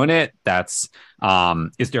keep doing it. Is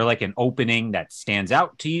there like an opening that stands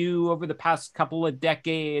out to you over the past couple of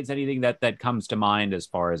decades? Anything that comes to mind as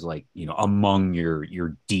far as like, among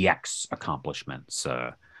your DX accomplishments?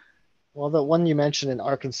 Well, the one you mentioned in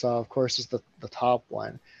Arkansas, of course, is the top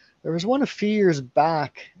one. There was one a few years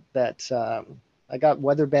back that I got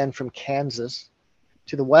weather band from Kansas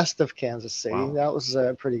to the west of Kansas City. Wow. That was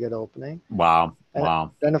a pretty good opening. Wow.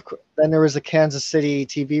 And then there was a Kansas City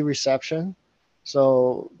TV reception.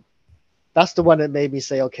 So that's the one that made me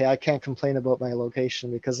say, okay, I can't complain about my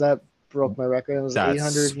location, because that broke my record. It was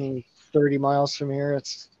 830 miles from here.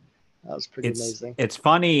 That was pretty amazing. It's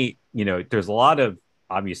funny, there's a lot of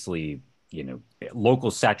obviously, local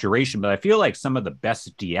saturation, but I feel like some of the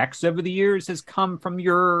best DX over the years has come from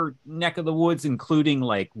your neck of the woods, including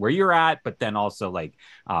like where you're at, but then also like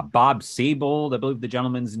Bob Sable, I believe the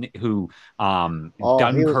gentleman's who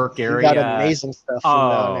Dunkirk area. He got amazing stuff from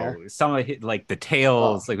down there. Some of his, like the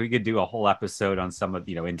tales, like we could do a whole episode on some of,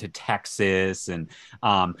 into Texas, and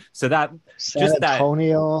so that San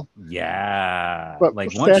Antonio. Yeah. But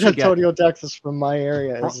like San Antonio, Texas from my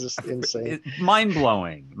area is just insane. Mind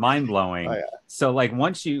blowing. Oh, yeah. So like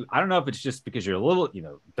once I don't know if it's just because you're a little,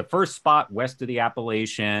 the first spot west of the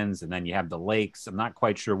Appalachians, and then you have the lakes. I'm not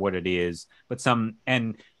quite sure what it is, but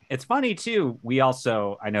and it's funny too. We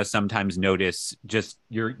also, I know, sometimes notice just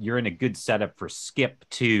you're in a good setup for skip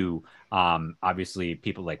too. Obviously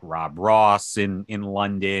people like Rob Ross in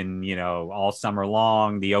London, all summer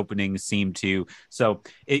long, the openings seem to, so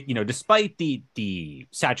it, despite the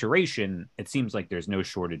saturation, it seems like there's no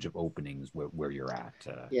shortage of openings where you're at.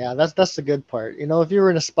 Yeah, that's the good part. If you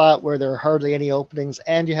were in a spot where there are hardly any openings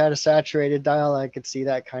and you had a saturated dial, I could see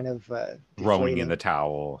that kind of throwing in the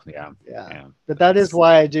towel. Yeah. But that is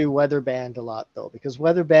why I do weather band a lot, though, because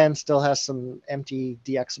weather band still has some empty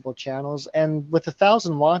DXable channels, and with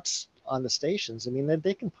 1,000 watts on the stations, I mean,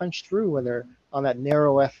 they can punch through when they're on that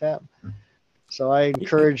narrow FM. So I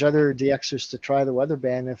encourage other DXers to try the weather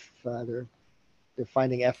band if they're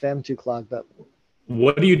finding FM too clogged up.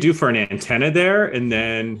 What do you do for an antenna there? And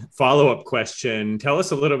then follow-up question, tell us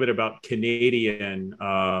a little bit about Canadian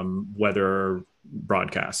weather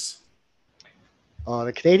broadcasts.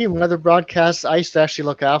 The Canadian weather broadcasts, I used to actually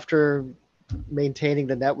look after maintaining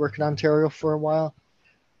the network in Ontario for a while.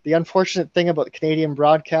 The unfortunate thing about the Canadian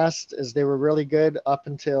broadcast is they were really good up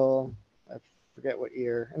until, I forget what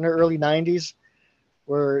year, in the early 90s,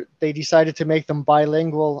 where they decided to make them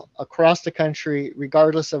bilingual across the country,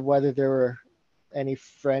 regardless of whether there were any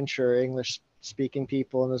French or English speaking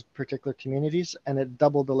people in those particular communities, and it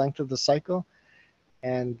doubled the length of the cycle.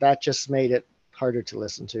 And that just made it harder to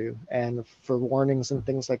listen to. And for warnings and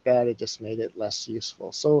things like that, it just made it less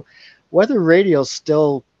useful. So weather radio is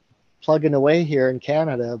still plugging away here in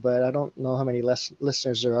Canada, but I don't know how many less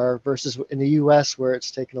listeners there are versus in the US, where it's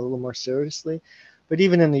taken a little more seriously. But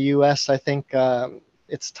even in the US, I think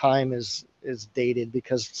its time is dated,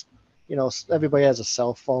 because everybody has a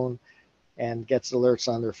cell phone and gets alerts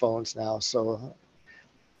on their phones now. So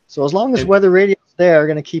as long as weather radio is there, I'm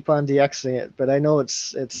going to keep on DXing it, but I know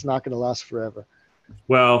it's not going to last forever.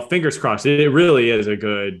 Well, fingers crossed. It really is a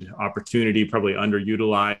good opportunity, probably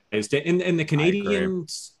underutilized. And the Canadian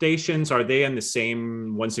stations, are they in the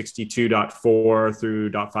same 162.4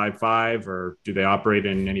 through .55, or do they operate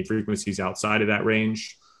in any frequencies outside of that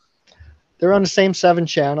range? They're on the same 7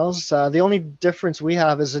 channels. The only difference we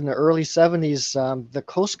have is in the early 70s, the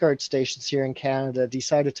Coast Guard stations here in Canada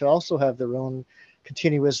decided to also have their own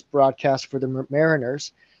continuous broadcast for the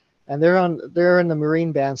mariners. And they're in the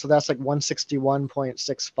marine band, so that's like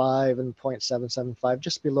 161.65 and 0.775,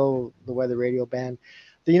 just below the weather radio band.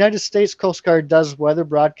 The United States Coast Guard does weather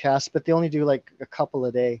broadcasts, but they only do like a couple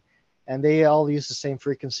a day, and they all use the same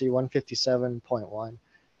frequency, 157.1.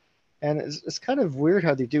 And it's kind of weird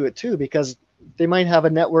how they do it too, because they might have a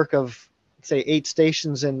network of, say, 8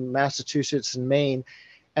 stations in Massachusetts and Maine,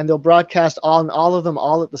 and they'll broadcast on all of them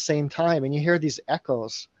all at the same time, and you hear these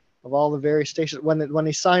echoes of all the various stations. When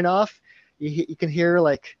they sign off, you can hear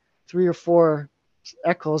like 3 or 4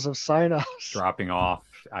 echoes of sign-offs dropping off.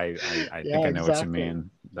 I think I know what you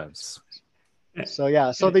mean.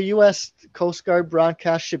 So the U.S. Coast Guard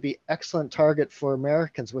broadcast should be excellent target for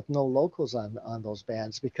Americans with no locals on those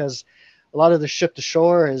bands, because a lot of the ship to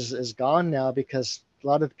shore is gone now, because a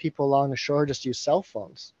lot of the people along the shore just use cell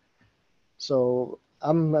phones. So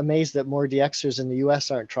I'm amazed that more DXers in the U.S.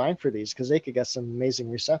 aren't trying for these, because they could get some amazing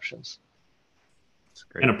receptions.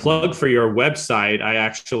 And a plug for your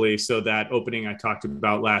website. So that opening I talked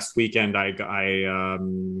about last weekend, I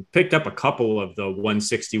picked up a couple of the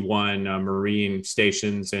 161 marine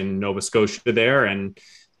stations in Nova Scotia there, and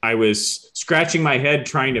I was scratching my head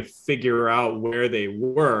trying to figure out where they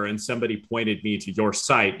were, and somebody pointed me to your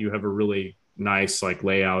site. You have a really nice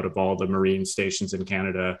layout of all the marine stations in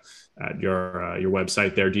Canada at your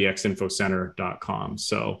website there, dxinfocenter.com.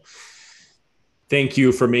 So thank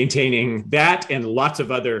you for maintaining that and lots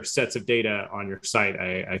of other sets of data on your site.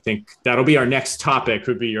 I think that'll be our next topic,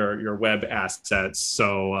 would be your web assets.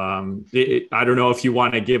 So I don't know if you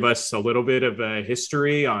want to give us a little bit of a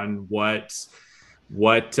history on what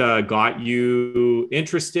what got you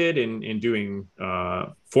interested in doing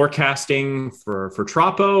forecasting for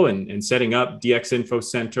Tropo and setting up DX Info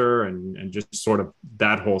Center and just sort of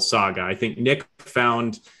that whole saga. I think Nick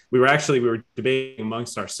found we were debating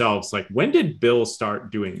amongst ourselves, like, when did Bill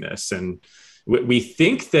start doing this? And we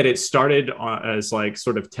think that it started as like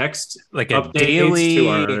sort of text, like a daily to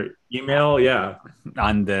our email. Yeah.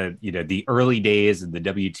 On the, the early days of the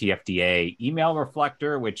WTFDA email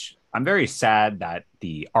reflector, which I'm very sad that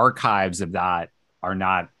the archives of that are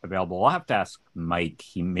not available. I'll have to ask Mike.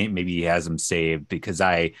 Maybe he has them saved, because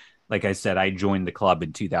like I said, I joined the club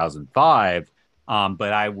in 2005.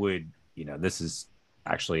 But I would, this is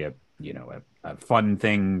actually a fun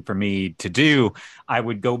thing for me to do. I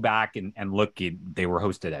would go back and look at, they were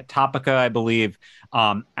hosted at Topica, I believe.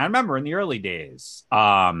 I remember in the early days,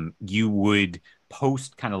 you would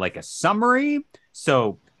post kind of like a summary.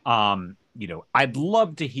 So, I'd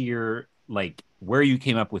love to hear like where you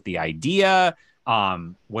came up with the idea.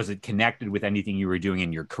 Was it connected with anything you were doing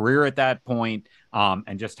in your career at that point?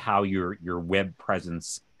 And just how your web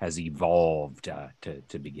presence has evolved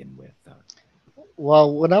to begin with.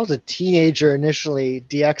 Well, when I was a teenager, initially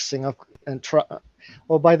DXing up and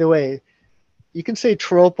by the way, you can say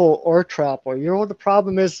Tropo or Tropo. You know what the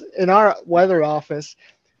problem is? In our weather office,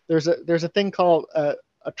 there's a thing called a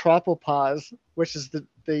tropopause, which is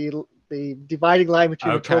the dividing line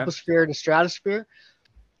between the troposphere and the stratosphere.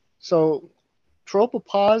 So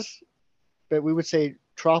tropopause, but we would say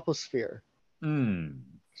troposphere.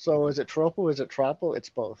 So is it tropo? Is it tropo? It's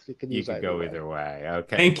both. You can go either way.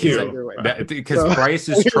 Okay. Thank you. Because Bryce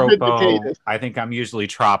is tropo. I think I'm usually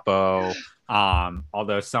tropo.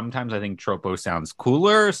 Although sometimes I think tropo sounds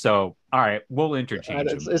cooler. So all right, we'll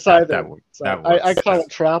interchange. It's either. I call it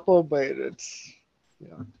tropo, but it's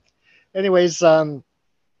Anyways, so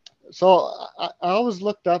I always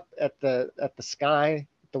looked up at the sky,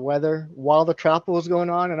 the weather, while the tropo was going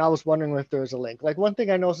on, and I was wondering if there was a link. Like, one thing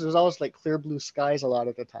I noticed, there's always like clear blue skies a lot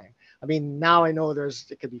of the time. I mean, now I know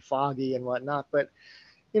it could be foggy and whatnot, but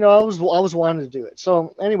I was wanting to do it.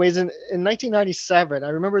 So anyways, in 1997, I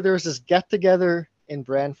remember there was this get together in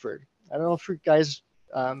Brantford. I don't know if you guys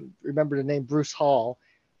remember the name Bruce Hall.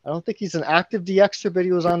 I don't think he's an active DXer, but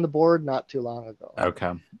he was on the board not too long ago.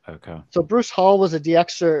 Okay. So Bruce Hall was a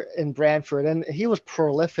DXer in Brantford, and he was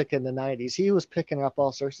prolific in the 90s. He was picking up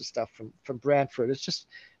all sorts of stuff from Brantford. It's just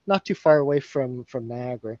not too far away from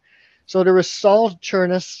Niagara. So there was Saul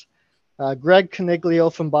Chernus, Greg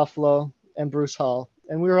Caniglio from Buffalo, and Bruce Hall.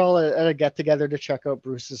 And we were all at a get-together to check out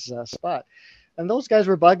Bruce's spot. And those guys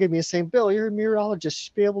were bugging me, saying, Bill, you're a meteorologist. You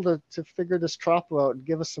should be able to figure this tropo out and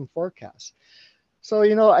give us some forecasts. So,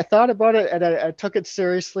 I thought about it, and I took it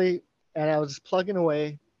seriously, and I was just plugging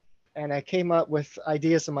away, and I came up with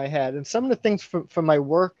ideas in my head. And some of the things from my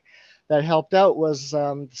work that helped out was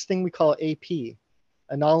this thing we call AP,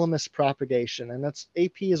 anomalous propagation. And that's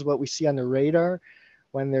AP is what we see on the radar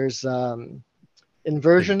when there's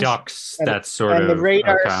inversions. The ducks, and the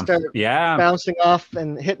radar start bouncing off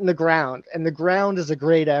and hitting the ground. And the ground is a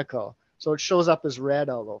great echo. So it shows up as red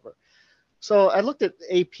all over. So I looked at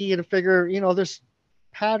AP and figure, there's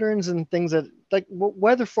patterns and things that, like,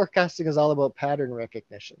 weather forecasting is all about pattern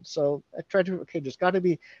recognition. So I tried to, there's got to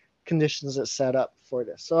be conditions that set up for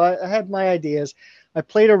this. So I had my ideas. I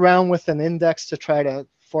played around with an index to try to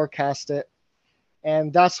forecast it.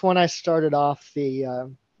 And that's when I started off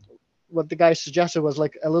what the guy suggested was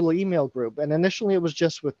like a little email group. And initially it was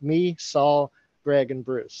just with me, Saul, Greg, and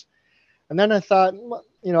Bruce. And then I thought,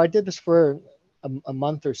 I did this for a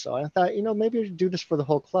month or so. And I thought, maybe I should do this for the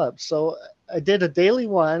whole club. So I did a daily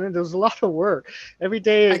one, and there was a lot of work. Every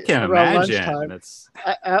day around lunchtime,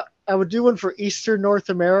 I would do one for Eastern North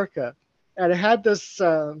America. And I had this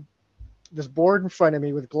board in front of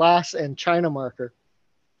me with glass and China marker.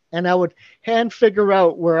 And I would hand figure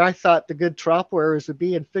out where I thought the good tropo areas would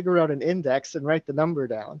be and figure out an index and write the number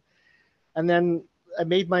down. And then I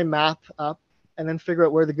made my map up and then figure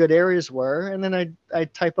out where the good areas were. And then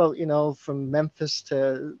I'd type out, from Memphis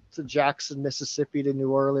to Jackson, Mississippi to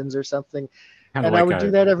New Orleans or something. I would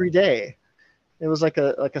do that every day. It was like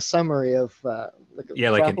a summary of like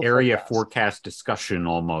an area forecast discussion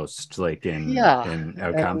almost, like and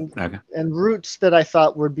routes that I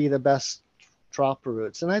thought would be the best tropo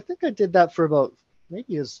routes. And I think I did that for about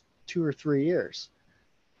maybe 2 or 3 years.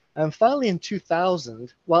 And finally in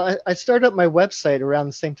 2000, I started up my website around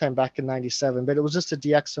the same time back in 97, but it was just a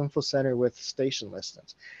DX Info Center with station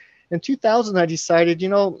listings. In 2000, I decided,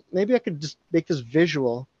 maybe I could just make this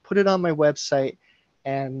visual, put it on my website,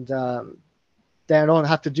 and then I don't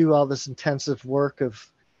have to do all this intensive work of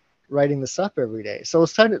writing this up every day. So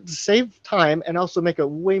it's time to save time and also make it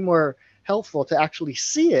way more helpful to actually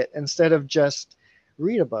see it instead of just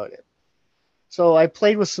read about it. So I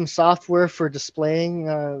played with some software for displaying,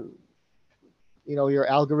 your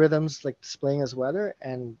algorithms, like displaying as weather,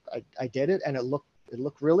 and I did it, and it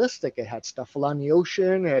looked realistic. It had stuff along the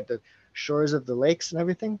ocean, it had the shores of the lakes and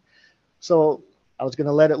everything. So I was going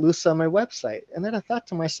to let it loose on my website, and then I thought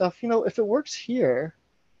to myself, if it works here,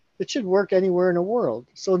 it should work anywhere in the world.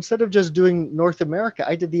 So instead of just doing North America,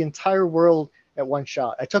 I did the entire world at one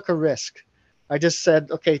shot. I took a risk. I just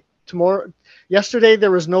said, okay, yesterday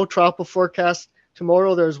there was no tropical forecast.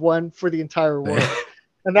 Tomorrow there's one for the entire world.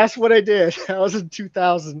 And that's what I did. I was in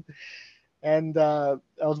 2000. And I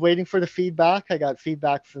was waiting for the feedback. I got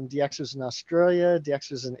feedback from DXers in Australia,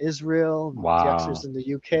 DXers in Israel, DXers in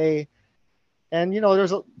the UK. And,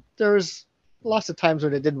 there's lots of times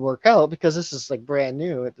when it didn't work out because this is like brand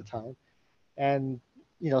new at the time. And,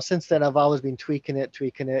 since then I've always been tweaking it,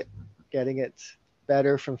 getting it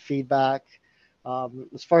better from feedback.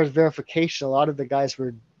 As far as verification, a lot of the guys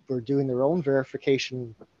were doing their own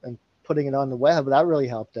verification and putting it on the web. That really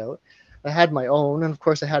helped out. I had my own, and of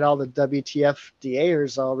course I had all the WTF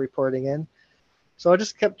DAers all reporting in. So I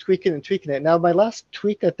just kept tweaking it. Now my last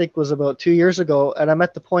tweak I think was about 2 years ago, and I'm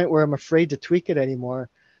at the point where I'm afraid to tweak it anymore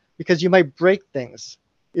because you might break things.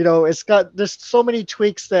 There's so many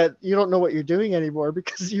tweaks that you don't know what you're doing anymore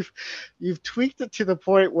because you've tweaked it to the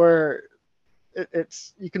point where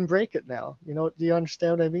you can break it now. Do you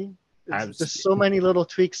understand what I mean? There's so many little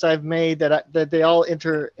tweaks I've made that they all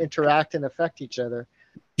interact and affect each other.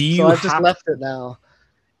 So I've just left it now.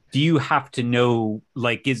 Do you have to know,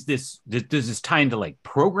 like, does this tie into like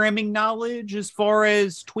programming knowledge as far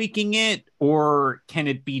as tweaking it, or can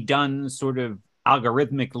it be done sort of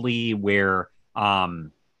algorithmically where,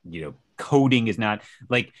 coding is not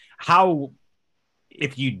like how,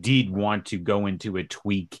 if you did want to go into a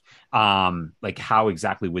tweak, like how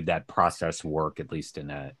exactly would that process work, at least in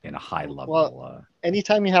a high level? Well,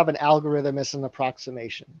 anytime you have an algorithm, it's an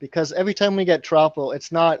approximation, because every time we get tropical,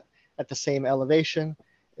 it's not at the same elevation.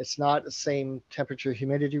 It's not the same temperature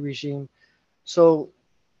humidity regime. So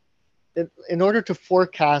in order to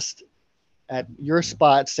forecast at your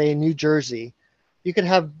spot, say in New Jersey, you could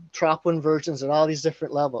have tropical inversions at all these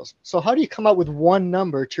different levels. So how do you come up with one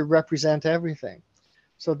number to represent everything?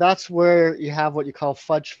 So that's where you have what you call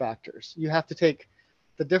fudge factors. You have to take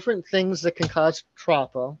the different things that can cause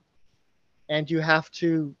tropo, and you have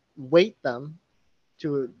to weight them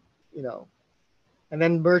to, and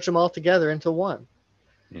then merge them all together into one.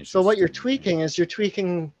 So what you're tweaking is you're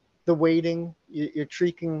tweaking the weighting. You're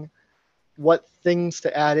tweaking what things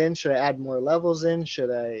to add in. Should I add more levels in? Should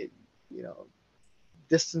I,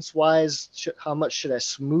 distance-wise, how much should I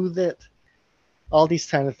smooth it? All these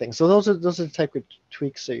kind of things. So those are the type of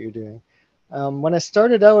tweaks that you're doing. When I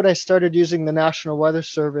started out, I started using the National Weather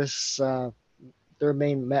Service, their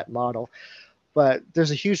main MET model. But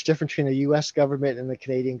there's a huge difference between the U.S. government and the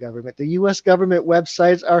Canadian government. The U.S. government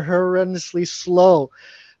websites are horrendously slow.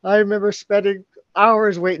 I remember spending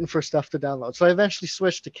hours waiting for stuff to download. So I eventually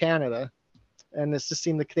switched to Canada, and it's just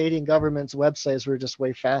seemed the Canadian government's websites were just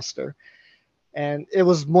way faster. And it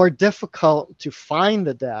was more difficult to find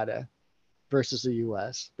the data versus the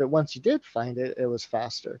U.S. But once you did find it, it was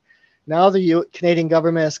faster. Now the Canadian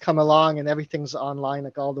government has come along and everything's online,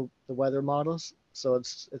 like all the weather models. So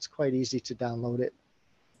it's quite easy to download it.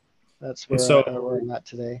 That's where I'm at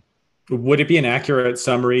today. Would it be an accurate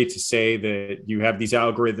summary to say that you have these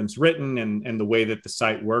algorithms written and the way that the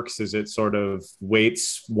site works is it sort of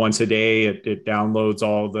waits once a day, it downloads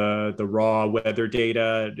all the raw weather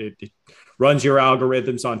data, it runs your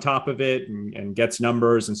algorithms on top of it and gets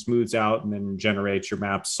numbers and smooths out and then generates your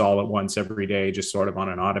maps all at once every day, just sort of on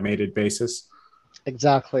an automated basis?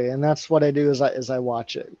 Exactly. And that's what I do is I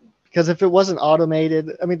watch it. Because if it wasn't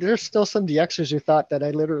automated, I mean, there's still some DXers who thought that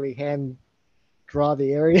I literally hand draw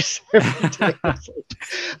the areas every day.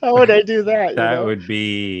 How would I do that? That would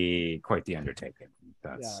be quite the undertaking.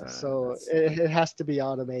 It has to be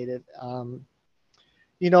automated.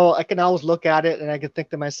 I can always look at it and I can think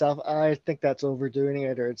to myself, I think that's overdoing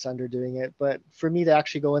it or it's underdoing it. But for me to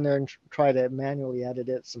actually go in there and try to manually edit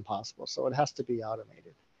it, it's impossible. So it has to be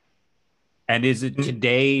automated. And is it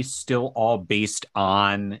today still all based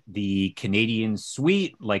on the Canadian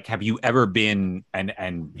suite? Like, have you ever been, and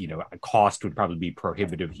a cost would probably be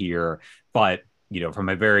prohibitive here, but, from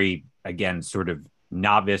a very, again, sort of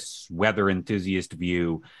novice weather enthusiast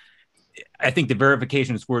view, I think the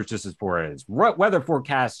verification scores just as far as weather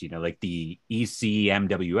forecasts, like the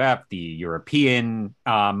ECMWF, the European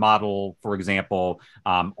model, for example,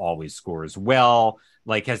 always scores well.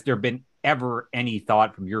 Like, has there been ever any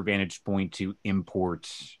thought from your vantage point to import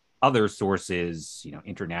other sources,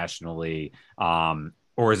 internationally,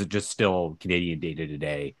 or is it just still Canadian data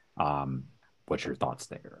today? What's your thoughts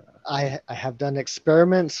there? I have done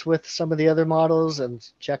experiments with some of the other models and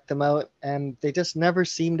checked them out, and they just never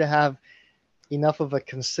seem to have enough of a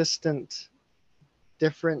consistent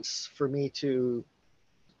difference for me to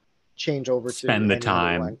change over Spend to the any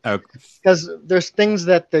time. other one. Okay. Because there's things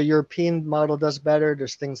that the European model does better,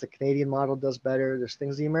 there's things the Canadian model does better, there's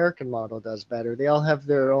things the American model does better. They all have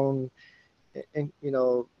their own,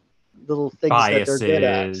 little things that they're good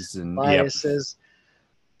at, Biases and biases. Yep.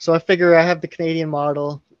 So I figure I have the Canadian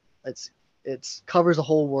model. It's covers the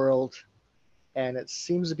whole world, and it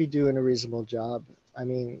seems to be doing a reasonable job. I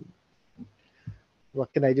mean,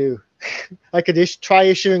 what can I do? I could try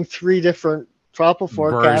issuing 3 different tropical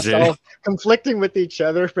forecasts, all conflicting with each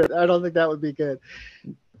other, but I don't think that would be good.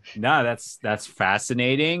 No, that's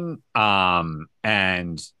fascinating. And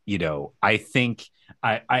I think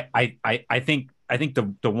I think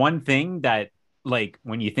the one thing that, like,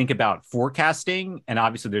 when you think about forecasting, and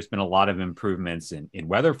obviously there's been a lot of improvements in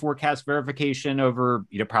weather forecast verification over,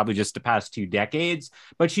 probably just the past 2 decades,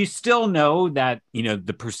 but you still know that,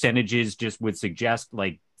 the percentages just would suggest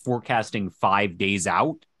like forecasting 5 days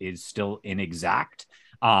out is still inexact.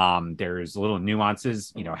 There's little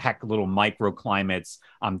nuances, little microclimates.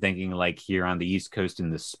 I'm thinking like here on the East Coast in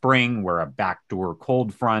the spring, where a backdoor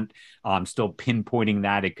cold front, still pinpointing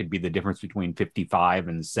that it could be the difference between 55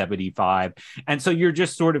 and 75. And so you're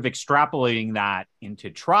just sort of extrapolating that into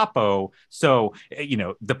Tropo. So,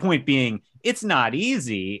 the point being, it's not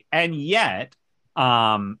easy. And yet,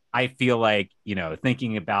 I feel like,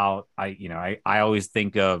 thinking about, I always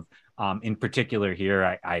think of, in particular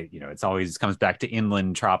here, it's always comes back to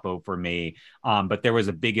inland tropo for me. But there was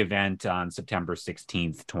a big event on September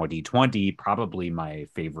 16th, 2020, probably my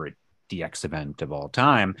favorite DX event of all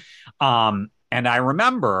time. And I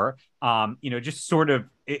remember, just sort of,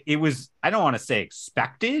 it was, I don't want to say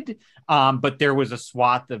expected, but there was a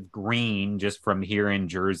swath of green just from here in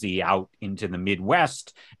Jersey out into the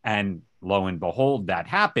Midwest. And lo and behold, that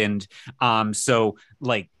happened. So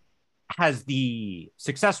like, has the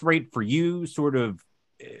success rate for you sort of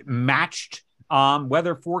matched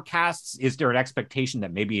weather forecasts? Is there an expectation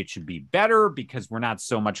that maybe it should be better because we're not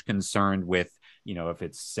so much concerned with, if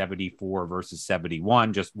it's 74 versus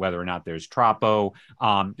 71, just whether or not there's tropo?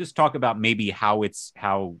 Just talk about maybe how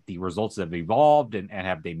the results have evolved and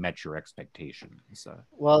have they met your expectations?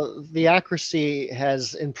 Well, the accuracy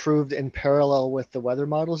has improved in parallel with the weather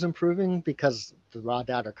models improving, because the raw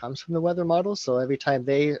data comes from the weather models. So every time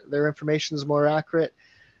their information is more accurate,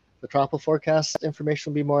 the tropical forecast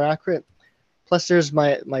information will be more accurate. Plus, there's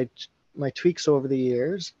my tweaks over the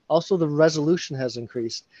years. Also, the resolution has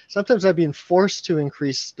increased. Sometimes I've been forced to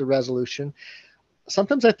increase the resolution.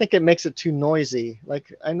 Sometimes I think it makes it too noisy.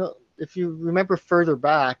 Like, I know if you remember further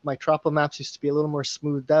back, my tropical maps used to be a little more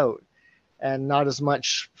smoothed out and not as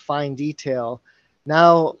much fine detail.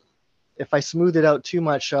 Now, if I smooth it out too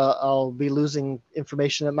much, I'll be losing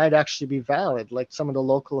information that might actually be valid, like some of the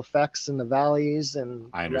local effects in the valleys and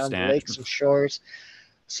around the lakes and shores.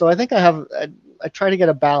 So I think I try to get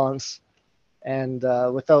a balance, and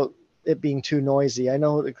without it being too noisy. I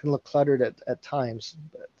know it can look cluttered at times,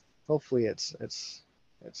 but hopefully it's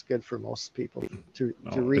good for most people to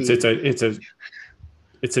read.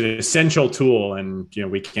 It's an essential tool, and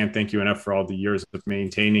we can't thank you enough for all the years of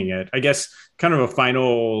maintaining it. I guess kind of a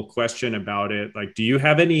final question about it, like, do you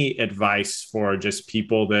have any advice for just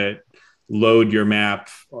people that load your map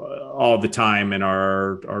all the time and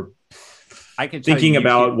are thinking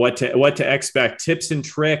about what to expect, tips and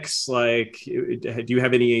tricks? Like, do you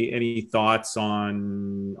have any thoughts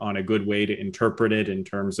on a good way to interpret it in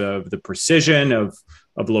terms of the precision of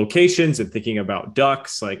locations and thinking about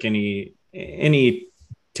ducks? Like, any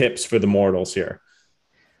tips for the mortals here?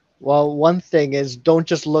 Well, one thing is, don't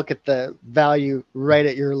just look at the value right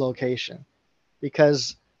at your location,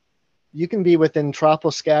 because you can be within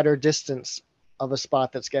troposcatter distance of a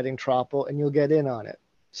spot that's getting tropo and you'll get in on it.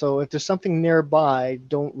 So if there's something nearby,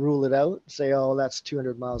 don't rule it out. Say, oh, that's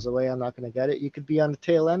 200 miles away, I'm not going to get it. You could be on the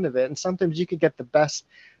tail end of it. And sometimes you could get the best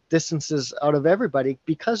distances out of everybody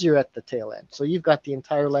because you're at the tail end. So you've got the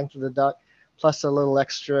entire length of the duck plus a little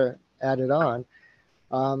extra added on.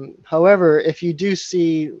 However, if you do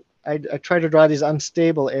see, I try to draw these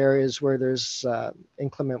unstable areas where there's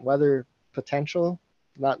inclement weather potential,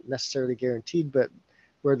 not necessarily guaranteed, but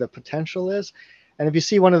where the potential is. And if you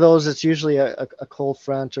see one of those, it's usually a cold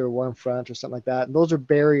front or warm front or something like that. And those are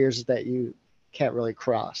barriers that you can't really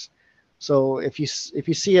cross. So if you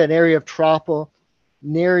see an area of tropo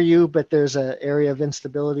near you, but there's an area of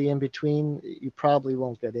instability in between, you probably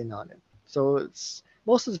won't get in on it. So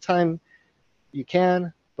most of the time you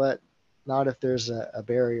can, but not if there's a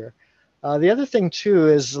barrier. The other thing too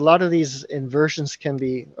is a lot of these inversions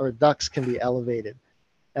ducts can be elevated,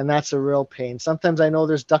 and that's a real pain. Sometimes I know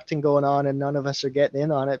there's ducting going on and none of us are getting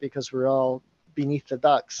in on it because we're all beneath the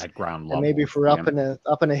ducts at ground level. And maybe if we're up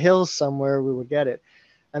in a hill somewhere, we would get it.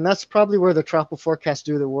 And that's probably where the tropical forecasts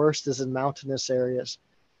do the worst, is in mountainous areas.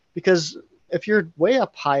 Because if you're way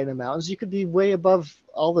up high in the mountains, you could be way above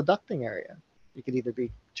all the ducting area. You could either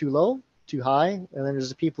be too low, too high, and then there's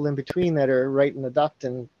the people in between that are right in the duct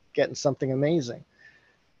and getting something amazing.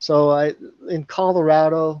 So in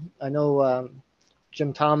Colorado, I know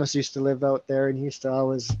Jim Thomas used to live out there, and he used to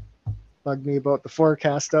always bug me about the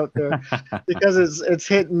forecast out there because it's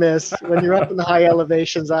hit and miss when you're up in the high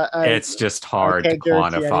elevations. It's just hard to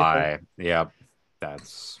quantify. Yep,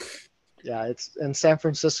 it's in San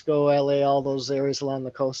Francisco, LA, all those areas along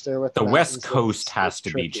the coast there. With the West Coast has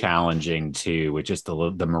to be challenging too, with just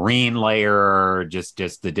the marine layer,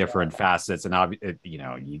 just the different facets, and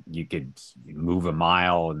you could move a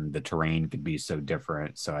mile and the terrain could be so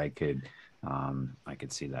different. So I could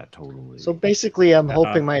see that totally. So basically, I'm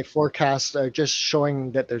hoping my forecasts are just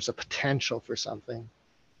showing that there's a potential for something.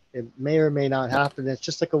 It may or may not happen. It's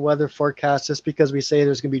just like a weather forecast. Just because we say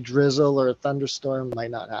there's going to be drizzle or a thunderstorm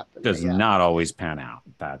might not happen. Does not always pan out.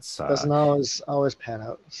 That's doesn't always pan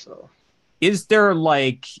out. So, is there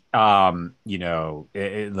like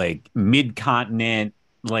like mid-continent,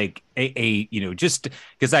 like just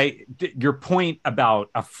because your point about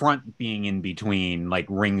a front being in between like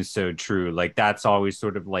rings so true, like that's always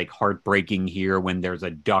sort of like heartbreaking here when there's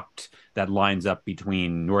a duct that lines up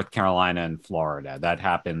between North Carolina and Florida. That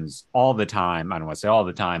happens all the time. I don't want to say all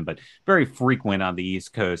the time, but very frequent on the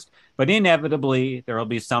East Coast. But inevitably there will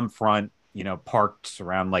be some front parked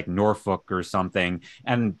around like Norfolk or something,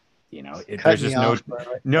 and there's just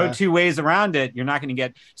no two ways around it. You're not going to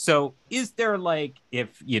get. So is there like,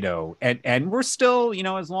 if, and we're still,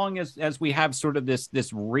 as long as we have sort of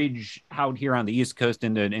this ridge out here on the East Coast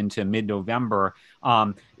into mid-November,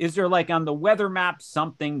 is there like on the weather map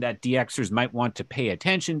something that DXers might want to pay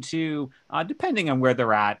attention to, depending on where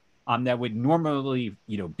they're at, that would normally,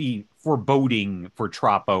 be foreboding for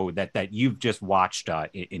Tropo that you've just watched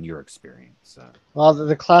in your experience? Well,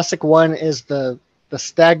 the classic one is the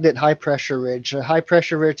stagnant high pressure ridge. A high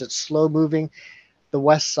pressure ridge that's slow moving, the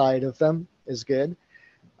west side of them is good.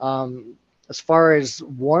 As far as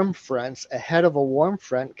warm fronts, ahead of a warm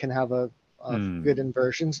front can have a good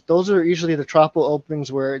inversions. Those are usually the tropical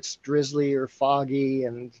openings where it's drizzly or foggy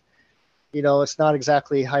and it's not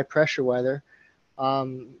exactly high pressure weather.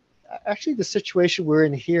 Actually, the situation we're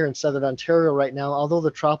in here in Southern Ontario right now, although the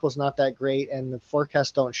tropical is not that great and the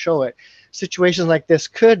forecasts don't show it, situations like this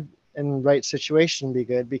could, in right situation, be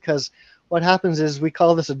good, because what happens is we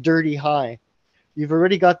call this a dirty high. You've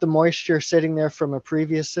already got the moisture sitting there from a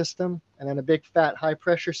previous system, and then a big fat high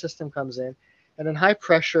pressure system comes in, and in high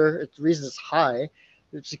pressure, the reason it's high,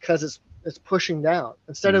 it's because it's pushing down.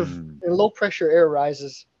 Instead of in low pressure air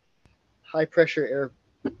rises, high pressure air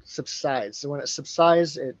subsides. So when it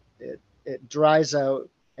subsides, it dries out,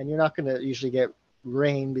 and you're not going to usually get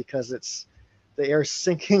rain because the air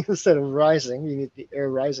sinking instead of rising. You need the air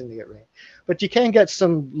rising to get rain. But you can get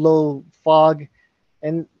some low fog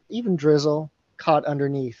and even drizzle caught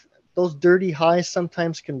underneath. Those dirty highs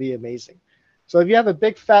sometimes can be amazing. So if you have a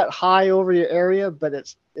big fat high over your area, but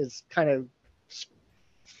it's kind of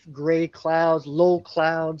gray clouds, low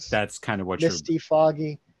clouds. That's kind of what misty,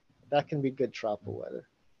 foggy. That can be good tropical weather.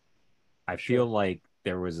 I feel like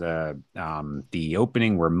there was the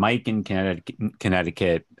opening where Mike in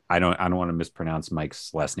Connecticut. I don't want to mispronounce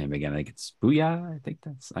Mike's last name again. I think it's Booyah. I think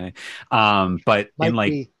that's but it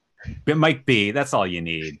might be. That's all you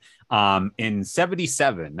need. In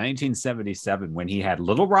 1977, when he had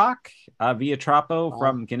Little Rock via Tropo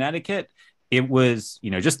from Connecticut, it was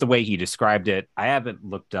just the way he described it. I haven't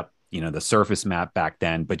looked up the surface map back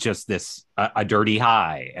then, but just this a dirty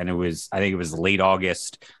high, and I think it was late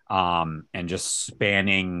August, and just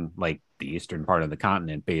spanning like the eastern part of the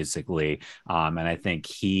continent basically, and I think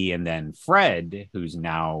he and then Fred, who's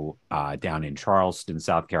now down in Charleston,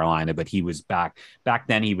 South Carolina, but he was back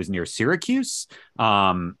then he was near Syracuse.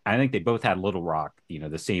 I think they both had Little Rock,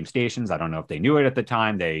 the same stations. I don't know if they knew it at the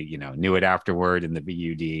time. They knew it afterward in the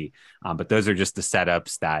VUD, but those are just the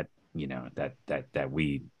setups that that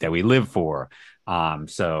we live for.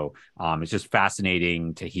 So it's just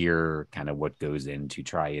fascinating to hear kind of what goes in to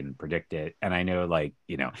try and predict it. And I know, like,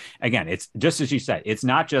 again, it's just as you said, it's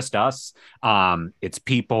not just us. It's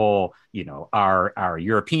people, our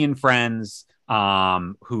European friends,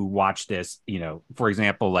 who watch this, for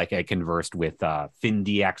example, like I conversed with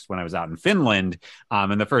FinDX when I was out in Finland.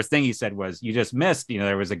 And the first thing he said was, you just missed,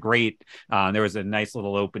 there was a nice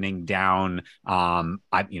little opening down,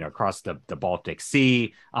 across the Baltic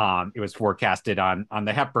Sea. It was forecasted on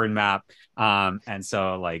the Hepburn map. And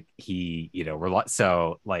so like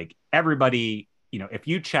everybody, if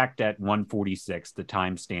you checked at 146, the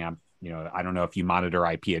timestamp, I don't know if you monitor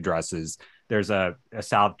IP addresses, there's a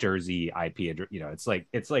South Jersey IP address,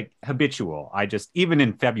 it's like habitual. Even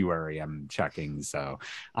in February, I'm checking. So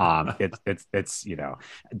it's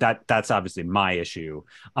that's obviously my issue.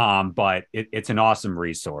 But it's an awesome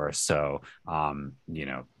resource. So, do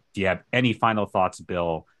you have any final thoughts,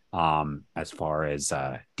 Bill, as far as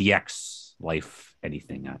DX life,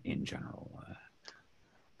 anything in general?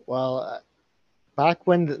 Well, back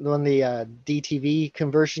when the DTV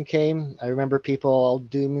conversion came, I remember people all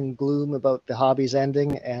doom and gloom about the hobbies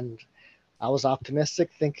ending, and I was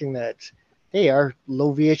optimistic, thinking that, hey, our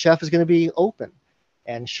low VHF is going to be open.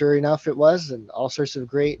 And sure enough, it was, and all sorts of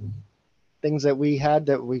great things that we had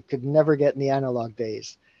that we could never get in the analog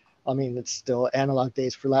days. I mean, it's still analog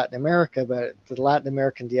days for Latin America, but the Latin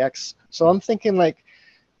American DX. So I'm thinking, like,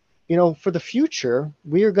 for the future,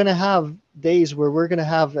 we are going to have days where we're going to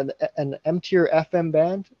have an M-tier FM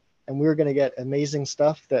band, and we're going to get amazing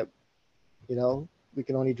stuff that, we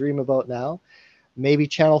can only dream about now. Maybe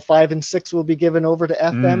channel 5 and 6 will be given over to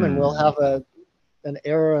FM, and we'll have an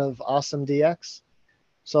era of awesome DX.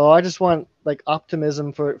 So I just want like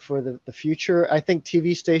optimism for the future. I think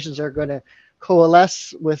TV stations are going to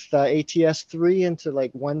coalesce with ATS3 into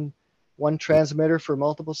like one transmitter for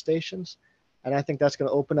multiple stations. And I think that's going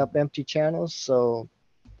to open up empty channels. So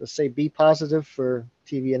let's say be positive for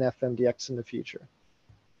TV and FM DX in the future.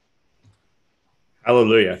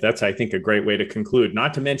 Hallelujah. That's, I think, a great way to conclude,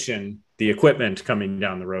 not to mention the equipment coming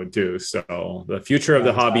down the road too. So the future of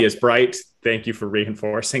the hobby is bright. Thank you for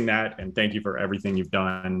reinforcing that. And thank you for everything you've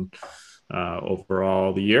done over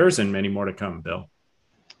all the years, and many more to come, Bill.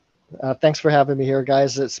 Thanks for having me here,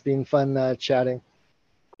 guys. It's been fun chatting.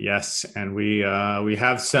 Yes, and we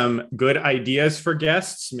have some good ideas for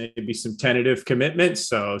guests, maybe some tentative commitments.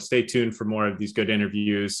 So stay tuned for more of these good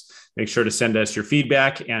interviews. Make sure to send us your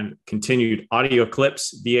feedback and continued audio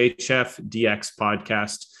clips,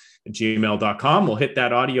 vhfdxpodcast@gmail.com. We'll hit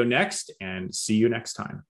that audio next, and see you next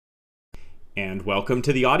time. And welcome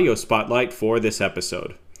to the audio spotlight for this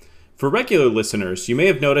episode. For regular listeners, you may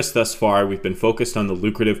have noticed thus far we've been focused on the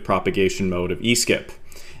lucrative propagation mode of eSkip.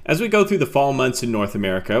 As we go through the fall months in North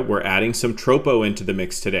America, we're adding some Tropo into the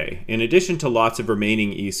mix today, in addition to lots of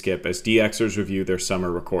remaining eSkip as DXers review their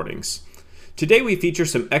summer recordings. Today we feature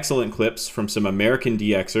some excellent clips from some American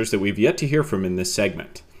DXers that we've yet to hear from in this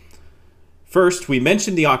segment. First, we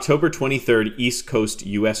mentioned the October 23rd East Coast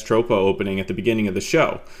US Tropo opening at the beginning of the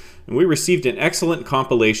show, and we received an excellent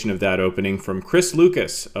compilation of that opening from Chris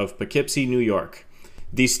Lucas of Poughkeepsie, New York.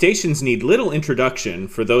 These stations need little introduction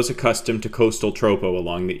for those accustomed to coastal tropo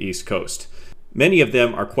along the East Coast. Many of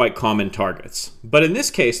them are quite common targets. But in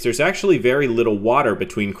this case, there's actually very little water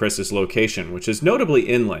between Chris's location, which is notably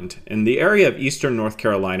inland, in the area of eastern North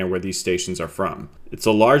Carolina where these stations are from. It's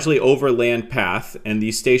a largely overland path, and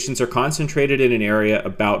these stations are concentrated in an area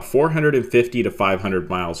about 450 to 500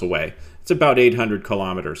 miles away. It's about 800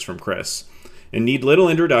 kilometers from Chris, and need little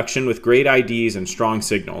introduction with great IDs and strong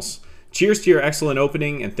signals. Cheers to your excellent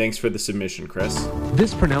opening, and thanks for the submission, Chris.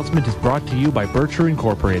 This pronouncement is brought to you by Bircher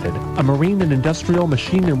Incorporated, a marine and industrial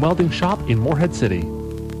machine and welding shop in Morehead City.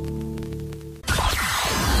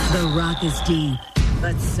 The rock is deep,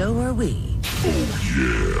 but so are we. Oh,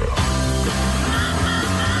 yeah.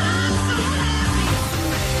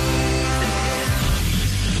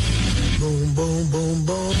 Boom, boom, boom,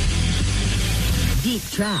 boom. Deep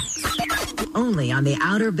tracks. Only on the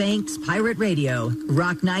Outer Banks Pirate Radio,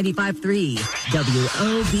 Rock 95.3,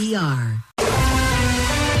 WOBR.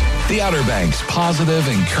 The Outer Banks positive,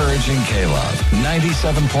 encouraging K-Love.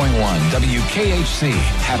 97.1 WKHC,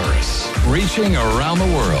 Hatteras. Reaching around the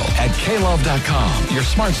world at klove.com, your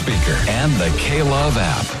smart speaker, and the K-Love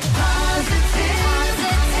app.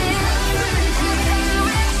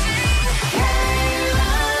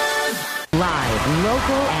 Live,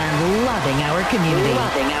 local, and loving our community.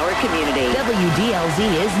 WDLZ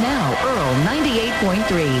is now Earl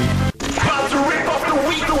 98.3. About to rip off the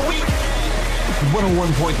week.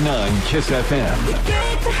 101.9 KISS FM.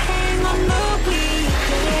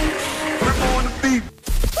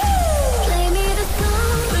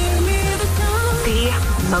 The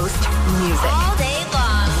most music. All day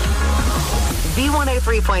long.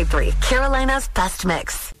 V103.3, Carolina's best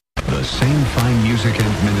mix. The The same fine music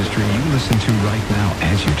and ministry you listen to right now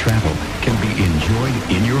as you travel can be enjoyed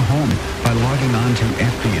in your home by logging on to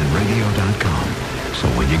fbnradio.com. So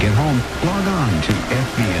when you get home, log on to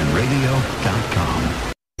fbnradio.com.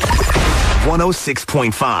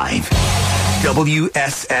 106.5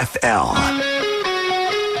 WSFL.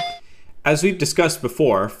 As we've discussed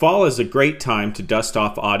before, fall is a great time to dust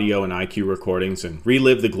off audio and IQ recordings and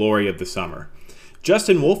relive the glory of the summer.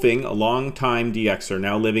 Justin Wolfing, a longtime DXer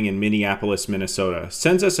now living in Minneapolis, Minnesota,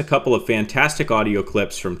 sends us a couple of fantastic audio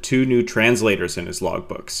clips from 2 new translators in his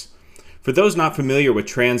logbooks. For those not familiar with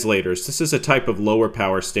translators, this is a type of lower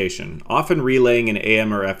power station, often relaying an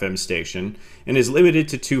AM or FM station, and is limited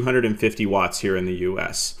to 250 watts here in the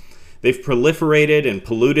US. They've proliferated and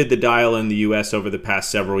polluted the dial in the US over the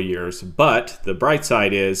past several years, but the bright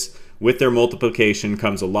side is, with their multiplication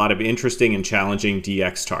comes a lot of interesting and challenging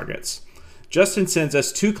DX targets. Justin sends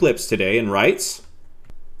us 2 clips today and writes,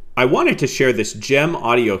 I wanted to share this gem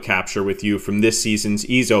audio capture with you from this season's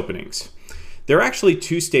Ease openings. There are actually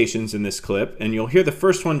 2 stations in this clip, and you'll hear the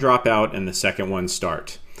first one drop out and the second one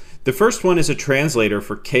start. The first one is a translator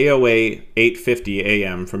for KOA 850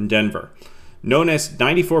 AM from Denver, known as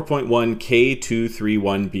 94.1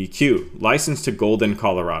 K231BQ, licensed to Golden,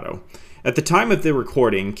 Colorado. At the time of the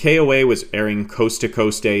recording, KOA was airing Coast to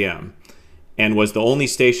Coast AM, and was the only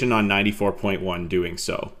station on 94.1 doing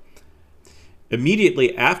so.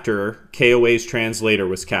 Immediately after KOA's translator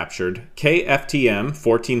was captured, KFTM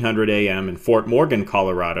 1400 AM in Fort Morgan,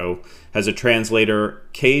 Colorado has a translator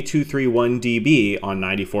K231DB on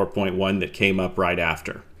 94.1 that came up right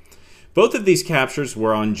after. Both of these captures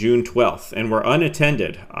were on June 12th and were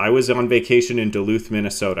unattended. I was on vacation in Duluth,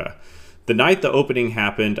 Minnesota. The night the opening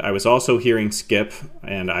happened, I was also hearing Skip,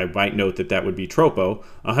 and I might note that that would be Tropo,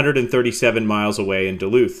 137 miles away in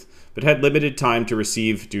Duluth, but had limited time to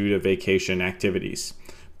receive due to vacation activities.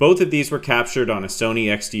 Both of these were captured on a Sony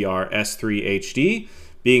XDR S3 HD,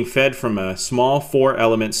 being fed from a small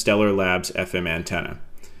 4-element Stellar Labs FM antenna.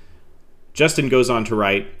 Justin goes on to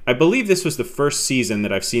write, I believe this was the first season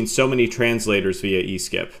that I've seen so many translators via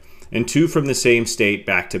eSkip, and 2 from the same state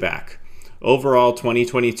back to back. Overall,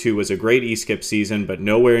 2022 was a great eSkip season, but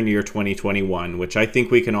nowhere near 2021, which I think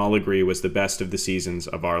we can all agree was the best of the seasons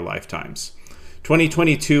of our lifetimes.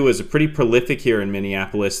 2022 was pretty prolific here in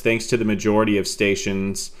Minneapolis thanks to the majority of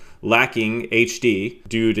stations lacking HD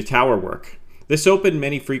due to tower work. This opened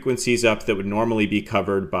many frequencies up that would normally be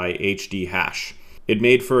covered by HD hash. It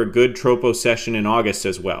made for a good Tropo session in August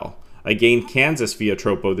as well. I gained Kansas via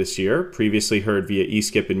Tropo this year, previously heard via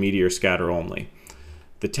eSkip and Meteor Scatter only.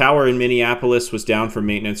 The tower in Minneapolis was down for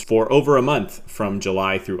maintenance for over a month from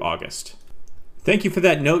July through August. Thank you for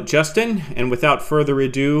that note, Justin, and without further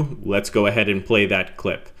ado, let's go ahead and play that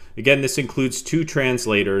clip. Again, this includes 2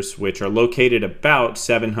 translators, which are located about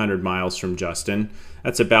 700 miles from Justin.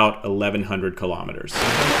 That's about 1,100 kilometers.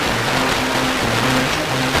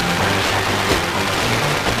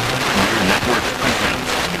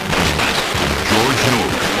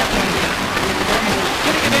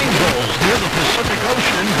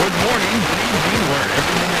 Good morning, good evening, wherever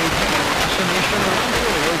you may be. Destination around the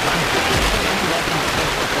world.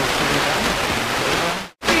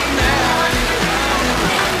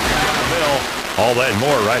 I'm Bill, all that and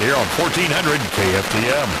more right here on 1400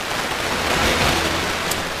 KFTM.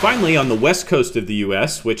 Finally, on the west coast of the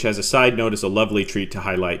US, which as a side note is a lovely treat to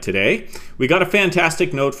highlight today, we got a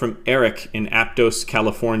fantastic note from Eric in Aptos,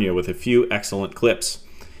 California with a few excellent clips.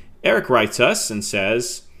 Eric writes us and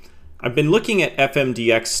says, I've been looking at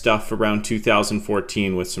FMDX stuff around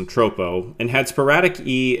 2014 with some Tropo and had sporadic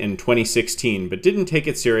E in 2016 but didn't take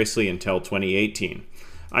it seriously until 2018.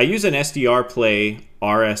 I use an SDR Play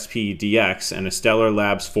RSP DX and a Stellar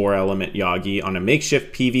Labs 4-element Yagi on a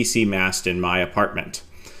makeshift PVC mast in my apartment.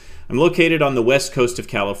 I'm located on the west coast of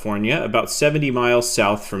California, about 70 miles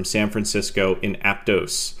south from San Francisco in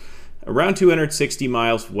Aptos, around 260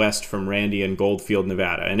 miles west from Randy in Goldfield,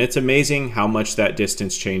 Nevada, and it's amazing how much that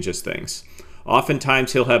distance changes things.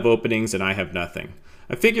 Oftentimes he'll have openings and I have nothing.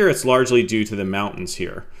 I figure it's largely due to the mountains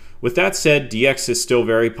here. With that said, DX is still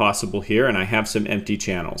very possible here and I have some empty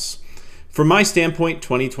channels. From my standpoint,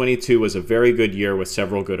 2022 was a very good year with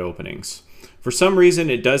several good openings. For some reason,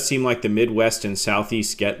 it does seem like the Midwest and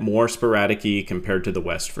Southeast get more sporadic E compared to the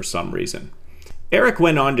West for some reason. Eric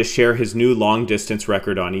went on to share his new long-distance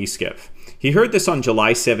record on eSkip. He heard this on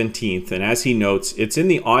July 17th, and as he notes, it's in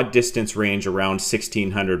the odd distance range around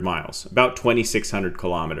 1,600 miles, about 2,600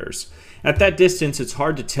 kilometers. At that distance, it's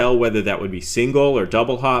hard to tell whether that would be single or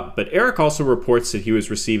double hop, but Eric also reports that he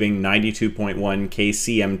was receiving 92.1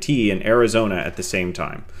 KCMT in Arizona at the same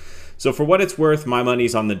time. So for what it's worth, my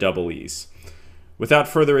money's on the double E's. Without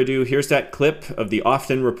further ado, here's that clip of the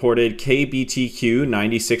often reported KBTQ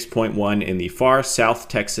 96.1 in the far South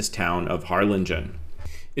Texas town of Harlingen.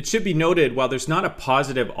 It should be noted, while there's not a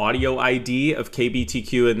positive audio ID of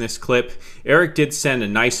KBTQ in this clip, Eric did send a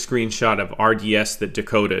nice screenshot of RDS that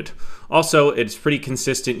decoded. Also, it's pretty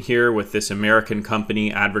consistent here with this American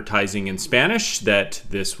company advertising in Spanish that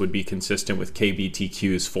this would be consistent with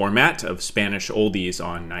KBTQ's format of Spanish oldies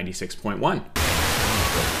on 96.1.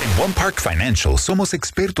 En One Park Financial somos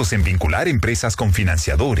expertos en vincular empresas con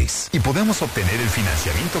financiadores y podemos obtener el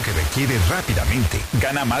financiamiento que requiere rápidamente.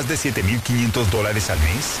 ¿Gana más de $7,500 al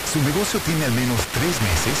mes? ¿Su negocio tiene al menos 3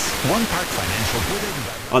 meses? One Park Financial puede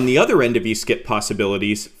ayudar. On the other end of e-skip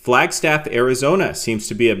possibilities, Flagstaff, Arizona seems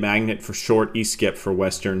to be a magnet for short e-skip for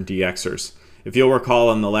Western DXers. If you'll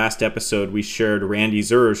recall, in the last episode, we shared Randy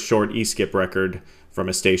Zer's short e-skip record from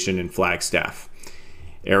a station in Flagstaff.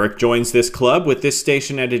 Eric joins this club with this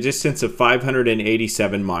station at a distance of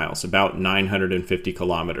 587 miles, about 950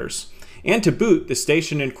 kilometers. And to boot, the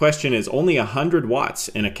station in question is only 100 watts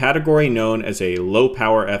in a category known as a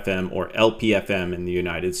low-power FM or LPFM in the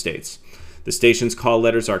United States. The station's call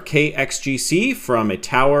letters are KXGC from a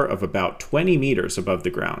tower of about 20 meters above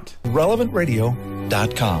the ground.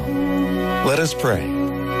 RelevantRadio.com. Let us pray.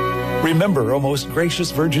 Remember, O most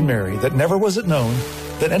gracious Virgin Mary, that never was it known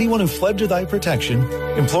that anyone who fled to thy protection,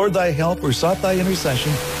 implored thy help, or sought thy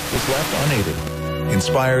intercession was left unaided.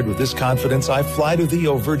 Inspired with this confidence, I fly to thee,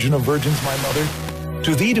 O Virgin of Virgins, my mother.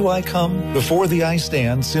 To thee do I come, before thee I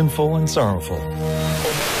stand, sinful and sorrowful. O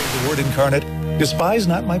Mary, the Word incarnate, despise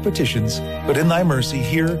not my petitions, but in thy mercy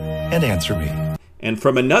hear and answer me. And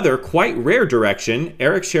from another, quite rare direction,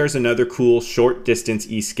 Eric shares another cool short-distance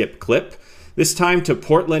e-skip clip, this time to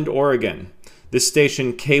Portland, Oregon. This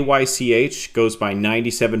station, KYCH, goes by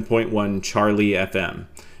 97.1 Charlie FM.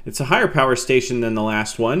 It's a higher power station than the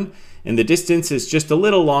last one, and the distance is just a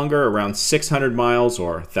little longer, around 600 miles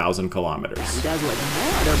or 1,000 kilometers. Does what no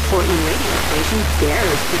other Portland radio station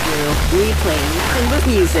dares to do. We play nothing but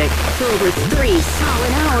music for over 3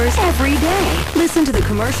 solid hours every day. Listen to the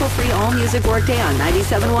commercial-free all-music workday on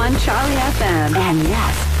 97.1 Charlie FM. And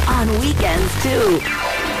yes, on weekends too.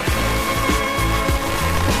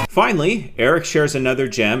 Finally, Eric shares another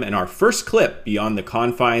gem in our first clip beyond the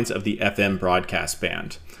confines of the FM broadcast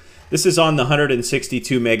band. This is on the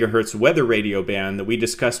 162 megahertz weather radio band that we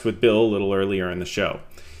discussed with Bill a little earlier in the show.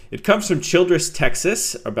 It comes from Childress,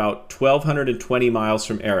 Texas, about 1,220 miles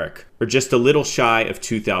from Eric, or just a little shy of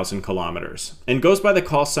 2,000 kilometers, and goes by the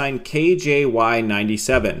call sign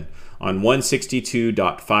KJY97 on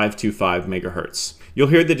 162.525 megahertz. You'll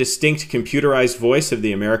hear the distinct computerized voice of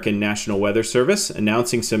the American National Weather Service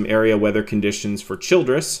announcing some area weather conditions for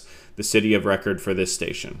Childress, the city of record for this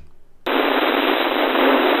station.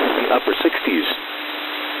 Upper 60s.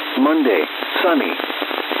 Monday, sunny.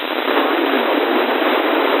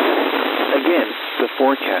 Again, the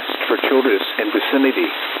forecast for Childress and vicinity.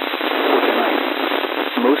 For tonight,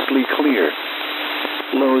 mostly clear.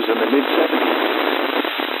 Lows in the mid-70s.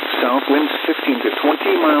 South winds 15 to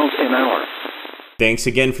 20 miles an hour. Thanks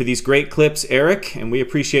again for these great clips, Eric, and we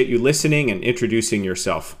appreciate you listening and introducing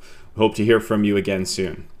yourself. We hope to hear from you again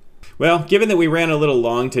soon. Well, given that we ran a little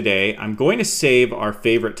long today, I'm going to save our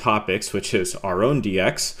favorite topics, which is our own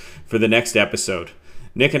DX, for the next episode.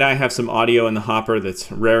 Nick and I have some audio in the hopper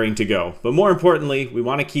that's raring to go, but more importantly, we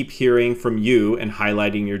want to keep hearing from you and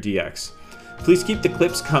highlighting your DX. Please keep the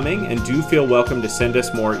clips coming and do feel welcome to send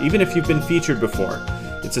us more, even if you've been featured before.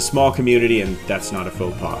 It's a small community and that's not a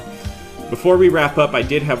faux pas. Before we wrap up, I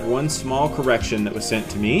did have one small correction that was sent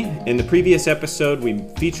to me. In the previous episode, we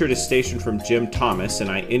featured a station from Jim Thomas, and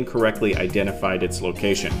I incorrectly identified its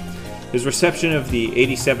location. His reception of the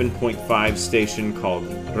 87.5 station called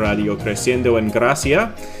Radio Creciendo en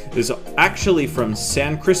Gracia is actually from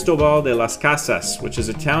San Cristobal de las Casas, which is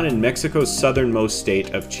a town in Mexico's southernmost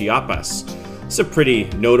state of Chiapas. It's a pretty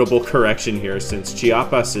notable correction here, since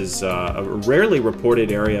Chiapas is a rarely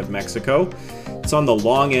reported area of Mexico. It's on the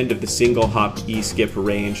long end of the single-hop e-skip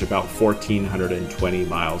range, about 1,420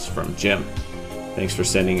 miles from Jim. Thanks for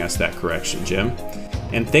sending us that correction, Jim.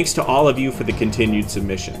 And thanks to all of you for the continued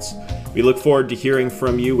submissions. We look forward to hearing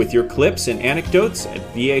from you with your clips and anecdotes at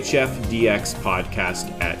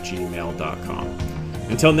vhfdxpodcast@gmail.com.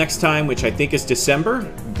 Until next time, which I think is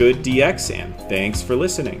December, good DX, and thanks for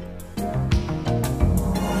listening.